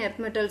ஆல்கலைன்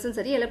எர்த் மெட்டல்ஸும்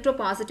சரி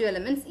எலக்ட்ரோபாசிட்டிவ்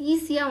எலிமெண்ட்ஸ்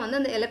ஈஸியாக வந்து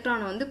அந்த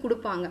எலக்ட்ரானை வந்து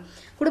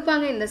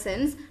கொடுப்பாங்க இந்த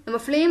சென்ஸ். நம்ம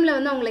ஃப்ளேமில்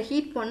வந்து அவங்கள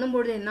ஹீட்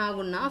பண்ணும்பொழுது என்ன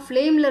ஆகும்னா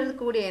ஃப்ளேமில்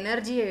இருக்கக்கூடிய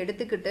எனர்ஜியை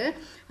எடுத்துக்கிட்டு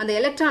அந்த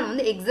எலக்ட்ரான்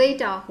வந்து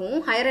எக்ஸைட் ஆகும்,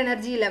 ஹையர்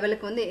எனர்ஜி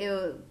லெவலுக்கு வந்து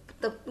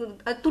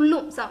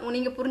துள்ளும்.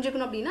 நீங்கள்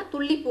புரிஞ்சுக்கணும் அப்படின்னா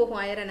துள்ளி போகும்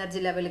ஹையர்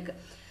எனர்ஜி லெவலுக்கு.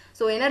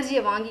 ஸோ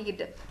எனர்ஜியை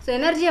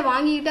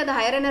வாங்கிக்கிட்டு அது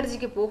ஹையர்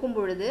எனர்ஜிக்கு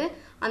போகும்பொழுது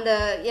அந்த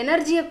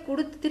எனர்ஜியை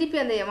திருப்பி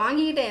அந்த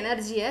வாங்கிக்கிட்ட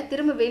எனர்ஜியை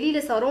திரும்ப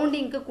வெளியில்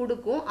சரௌண்டிங்க்கு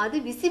கொடுக்கும். அது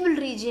விசிபிள்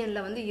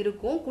ரீஜியனில் வந்து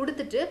இருக்கும்.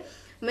 கொடுத்துட்டு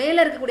மேலே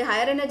இருக்கக்கூடிய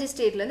ஹையர் எனர்ஜி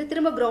ஸ்டேட்லேருந்து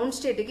திரும்ப கிரவுண்ட்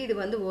ஸ்டேட்டுக்கு இது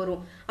வந்து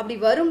வரும். அப்படி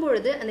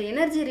வரும்பொழுது அந்த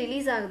எனர்ஜி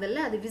ரிலீஸ்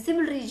ஆகுதில்ல, அது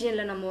விசிபிள்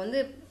ரீஜியனில் நம்ம வந்து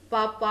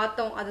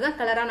பார்த்தோம். அதுதான்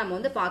கலராக நம்ம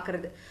வந்து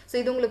பார்க்குறது. ஸோ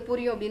இது உங்களுக்கு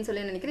புரியும் அப்படின்னு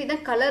சொல்லி நினைக்கிறேன்.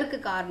 இதுதான் கலருக்கு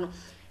காரணம்.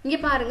 இங்கே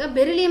பாருங்க,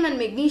 பெரிலியம் அண்ட்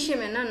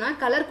மெக்னீஷியம் என்னன்னா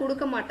கலர்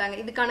கொடுக்க மாட்டாங்க.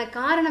 இதுக்கான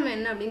காரணம்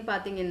என்ன அப்படின்னு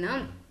பார்த்தீங்கன்னா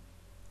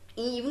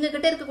இவங்க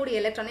கிட்ட இருக்கக்கூடிய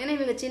எலக்ட்ரான், ஏன்னா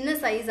இவங்க சின்ன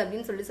சைஸ்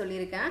அப்படின்னு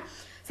சொல்லியிருக்கேன்.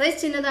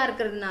 சைஸ் சின்னதாக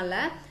இருக்கிறதுனால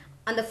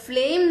அந்த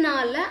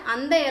ஃப்ளேம்னால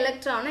அந்த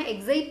எலக்ட்ரானை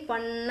எக்ஸைட்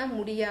பண்ண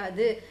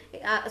முடியாது.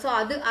 ஸோ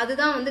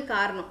அதுதான் வந்து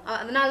காரணம்.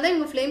 அதனால தான்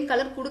இவங்க ஃப்ளேம்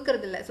கலர்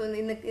கொடுக்கறது இல்லை. ஸோ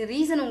இந்த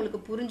ரீசன்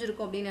உங்களுக்கு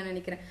புரிஞ்சிருக்கும் அப்படின்னு நான்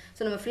நினைக்கிறேன்.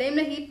 ஸோ நம்ம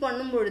ஃப்ளேமில் ஹீட்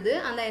பண்ணும்பொழுது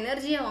அந்த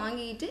எனர்ஜியை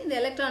வாங்கிட்டு இந்த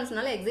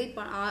எலக்ட்ரான்ஸ்னால எக்ஸைட்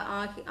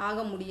ஆக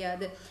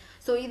முடியாது.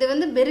 ஸோ இது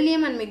வந்து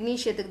பெரிலியம் அண்ட்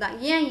மெக்னீஷியத்துக்கு தான்.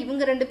 ஏன்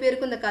இவங்க ரெண்டு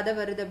பேருக்கும் இந்த கதை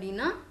வருது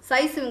அப்படின்னா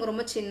சைஸ் இவங்க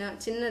ரொம்ப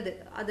சின்னது.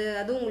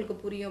 அதுவும் உங்களுக்கு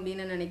புரியும்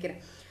அப்படின்னு நான் நினைக்கிறேன்.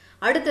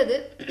 அடுத்தது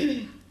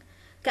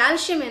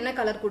கால்சியம் என்ன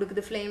கலர்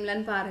கொடுக்குது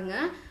ஃப்ளேம்லன்னு பாருங்க,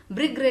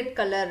 பிரிக் ரெட்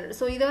கலர்.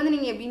 ஸோ இதை வந்து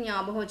நீங்கள் எப்படி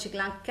ஞாபகம்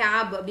வச்சுக்கலாம்,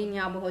 கேப் அப்படின்னு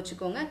ஞாபகம்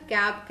வச்சுக்கோங்க.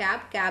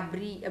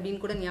 கேப்ரி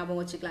அப்படின்னு கூட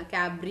ஞாபகம் வச்சுக்கலாம்,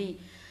 கேப்ரி.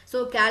 ஸோ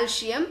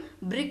கால்சியம்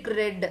பிரிக்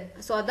ரெட்,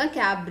 ஸோ அதுதான்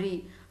கேப்ரி.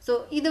 ஸோ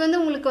இது வந்து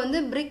உங்களுக்கு வந்து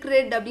பிரிக்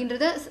ரெட்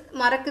அப்படின்றத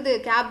மறக்குது,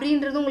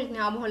 கேப்ரின்றது உங்களுக்கு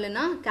ஞாபகம்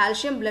இல்லைன்னா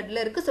கால்சியம்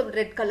பிளட்ல இருக்கு. ஸோ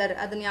ரெட் கலர்,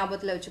 அது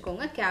ஞாபகத்தில்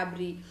வச்சுக்கோங்க,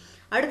 கேப்ரி.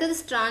 அடுத்தது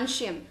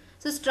ஸ்ட்ரான்ஷியம்.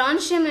 ஸோ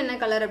ஸ்ட்ரான்ஷியம் என்ன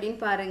கலர் அப்படின்னு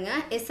பாருங்க,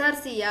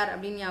 எஸ்ஆர்சிஆர்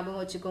அப்படின்னு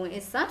ஞாபகம் வச்சுக்கோங்க,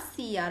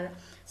 எஸ்ஆர்சிஆர்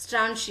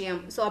ஸ்ட்ரான்ஷியம்.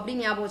 ஸோ அப்படி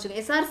ஞாபகம்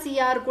வச்சுக்கோங்க.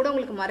 எஸ்ஆர்சிஆர் கூட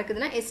உங்களுக்கு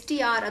மறக்குதுன்னா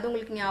எஸ்டிஆர், அது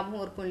உங்களுக்கு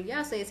ஞாபகம் இருக்கும் இல்லையா.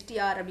 ஸோ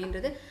எஸ்டிஆர்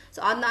அப்படின்றது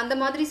ஸோ அந்த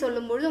மாதிரி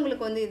சொல்லும்பொழுது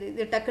உங்களுக்கு வந்து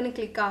இது டக்குன்னு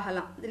கிளிக்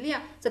ஆகலாம் இல்லையா.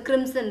 So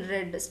crimson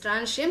red,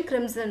 strontium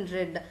crimson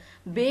red.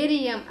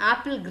 Barium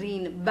apple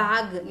green,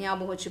 back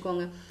ஞாபகம்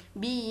வச்சுக்கோங்க,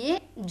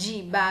 BAG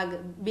back,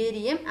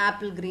 barium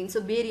apple green.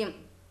 So barium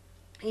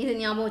இது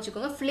ஞாபகம்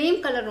வச்சுக்கோங்க. ஃப்ளேம்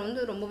கலர்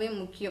வந்து ரொம்பவே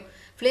முக்கியம்.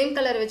 ஃப்ளேம்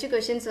கலர் வச்சு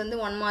கொஷின்ஸ் வந்து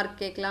 1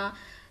 மார்க் கேட்கலாம்.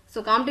 ஸோ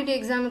காம்படிட்டிவ்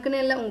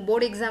எக்ஸாமுக்குன்னு இல்லை, உங்கள்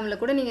போர்டு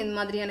எக்ஸாமில் கூட நீங்கள் இந்த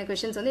மாதிரியான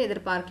கொஷின்ஸ் வந்து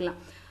எதிர்பார்க்கலாம்.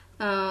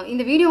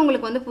 இந்த வீடியோ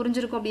உங்களுக்கு வந்து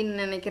புரிஞ்சிருக்கும்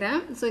அப்படின்னு நினைக்கிறேன்.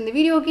 ஸோ இந்த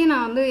வீடியோக்கே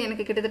நான் வந்து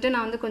எனக்கு கிட்டத்தட்ட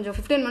நான் வந்து கொஞ்சம்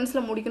 15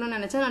 மினிட்ஸில் முடிக்கணும்னு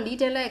நினச்சேன். நான்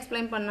டீட்டெயிலாக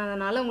எக்ஸ்பிளைன்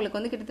பண்ணதுனால உங்களுக்கு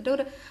வந்து கிட்டத்தட்ட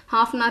ஒரு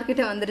 ½ hour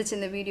கிட்ட வந்துருச்சு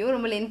இந்த வீடியோ.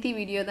 ரொம்ப லென்த்தி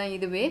வீடியோ தான்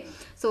இதுவே.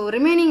 ஸோ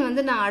ரிமைனிங்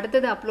வந்து நான்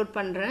அடுத்தது அப்லோட்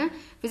பண்ணுறேன்.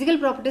 ஃபிசிக்கல்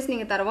ப்ராப்பர்ட்டிஸ்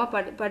நீங்கள்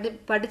தரவாக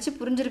படித்து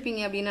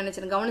புரிஞ்சிருப்பீங்க அப்படின்னு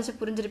நினச்சிருக்கேன், கவனித்து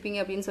புரிஞ்சிருப்பீங்க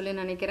அப்படின்னு சொல்லி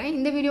நினைக்கிறேன்.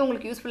 இந்த வீடியோ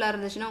உங்களுக்கு யூஸ்ஃபுல்லாக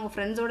இருந்துச்சுன்னா உங்கள்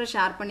ஃப்ரெண்ட்ஸோட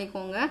ஷேர்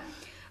பண்ணிக்கோங்க.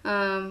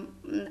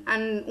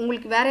 அண்ட்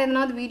உங்களுக்கு வேறு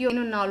எதனாவது வீடியோ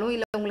வேணும்னாலும்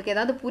இல்லை உங்களுக்கு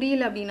ஏதாவது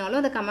புரியல அப்படின்னாலும்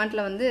அதை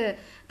கமெண்ட்டில் வந்து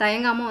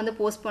தயங்காமல் வந்து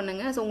போஸ்ட்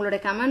பண்ணுங்கள். ஸோ உங்களோட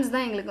கமெண்ட்ஸ்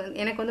தான்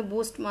எனக்கு வந்து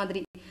பூஸ்ட்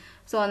மாதிரி.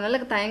 ஸோ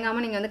அதனால்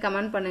தயங்காமல் நீங்கள் வந்து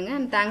கமெண்ட் பண்ணுங்கள்.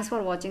 அண்ட் தேங்க்ஸ்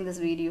ஃபார் வாட்சிங்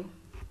திஸ் வீடியோ.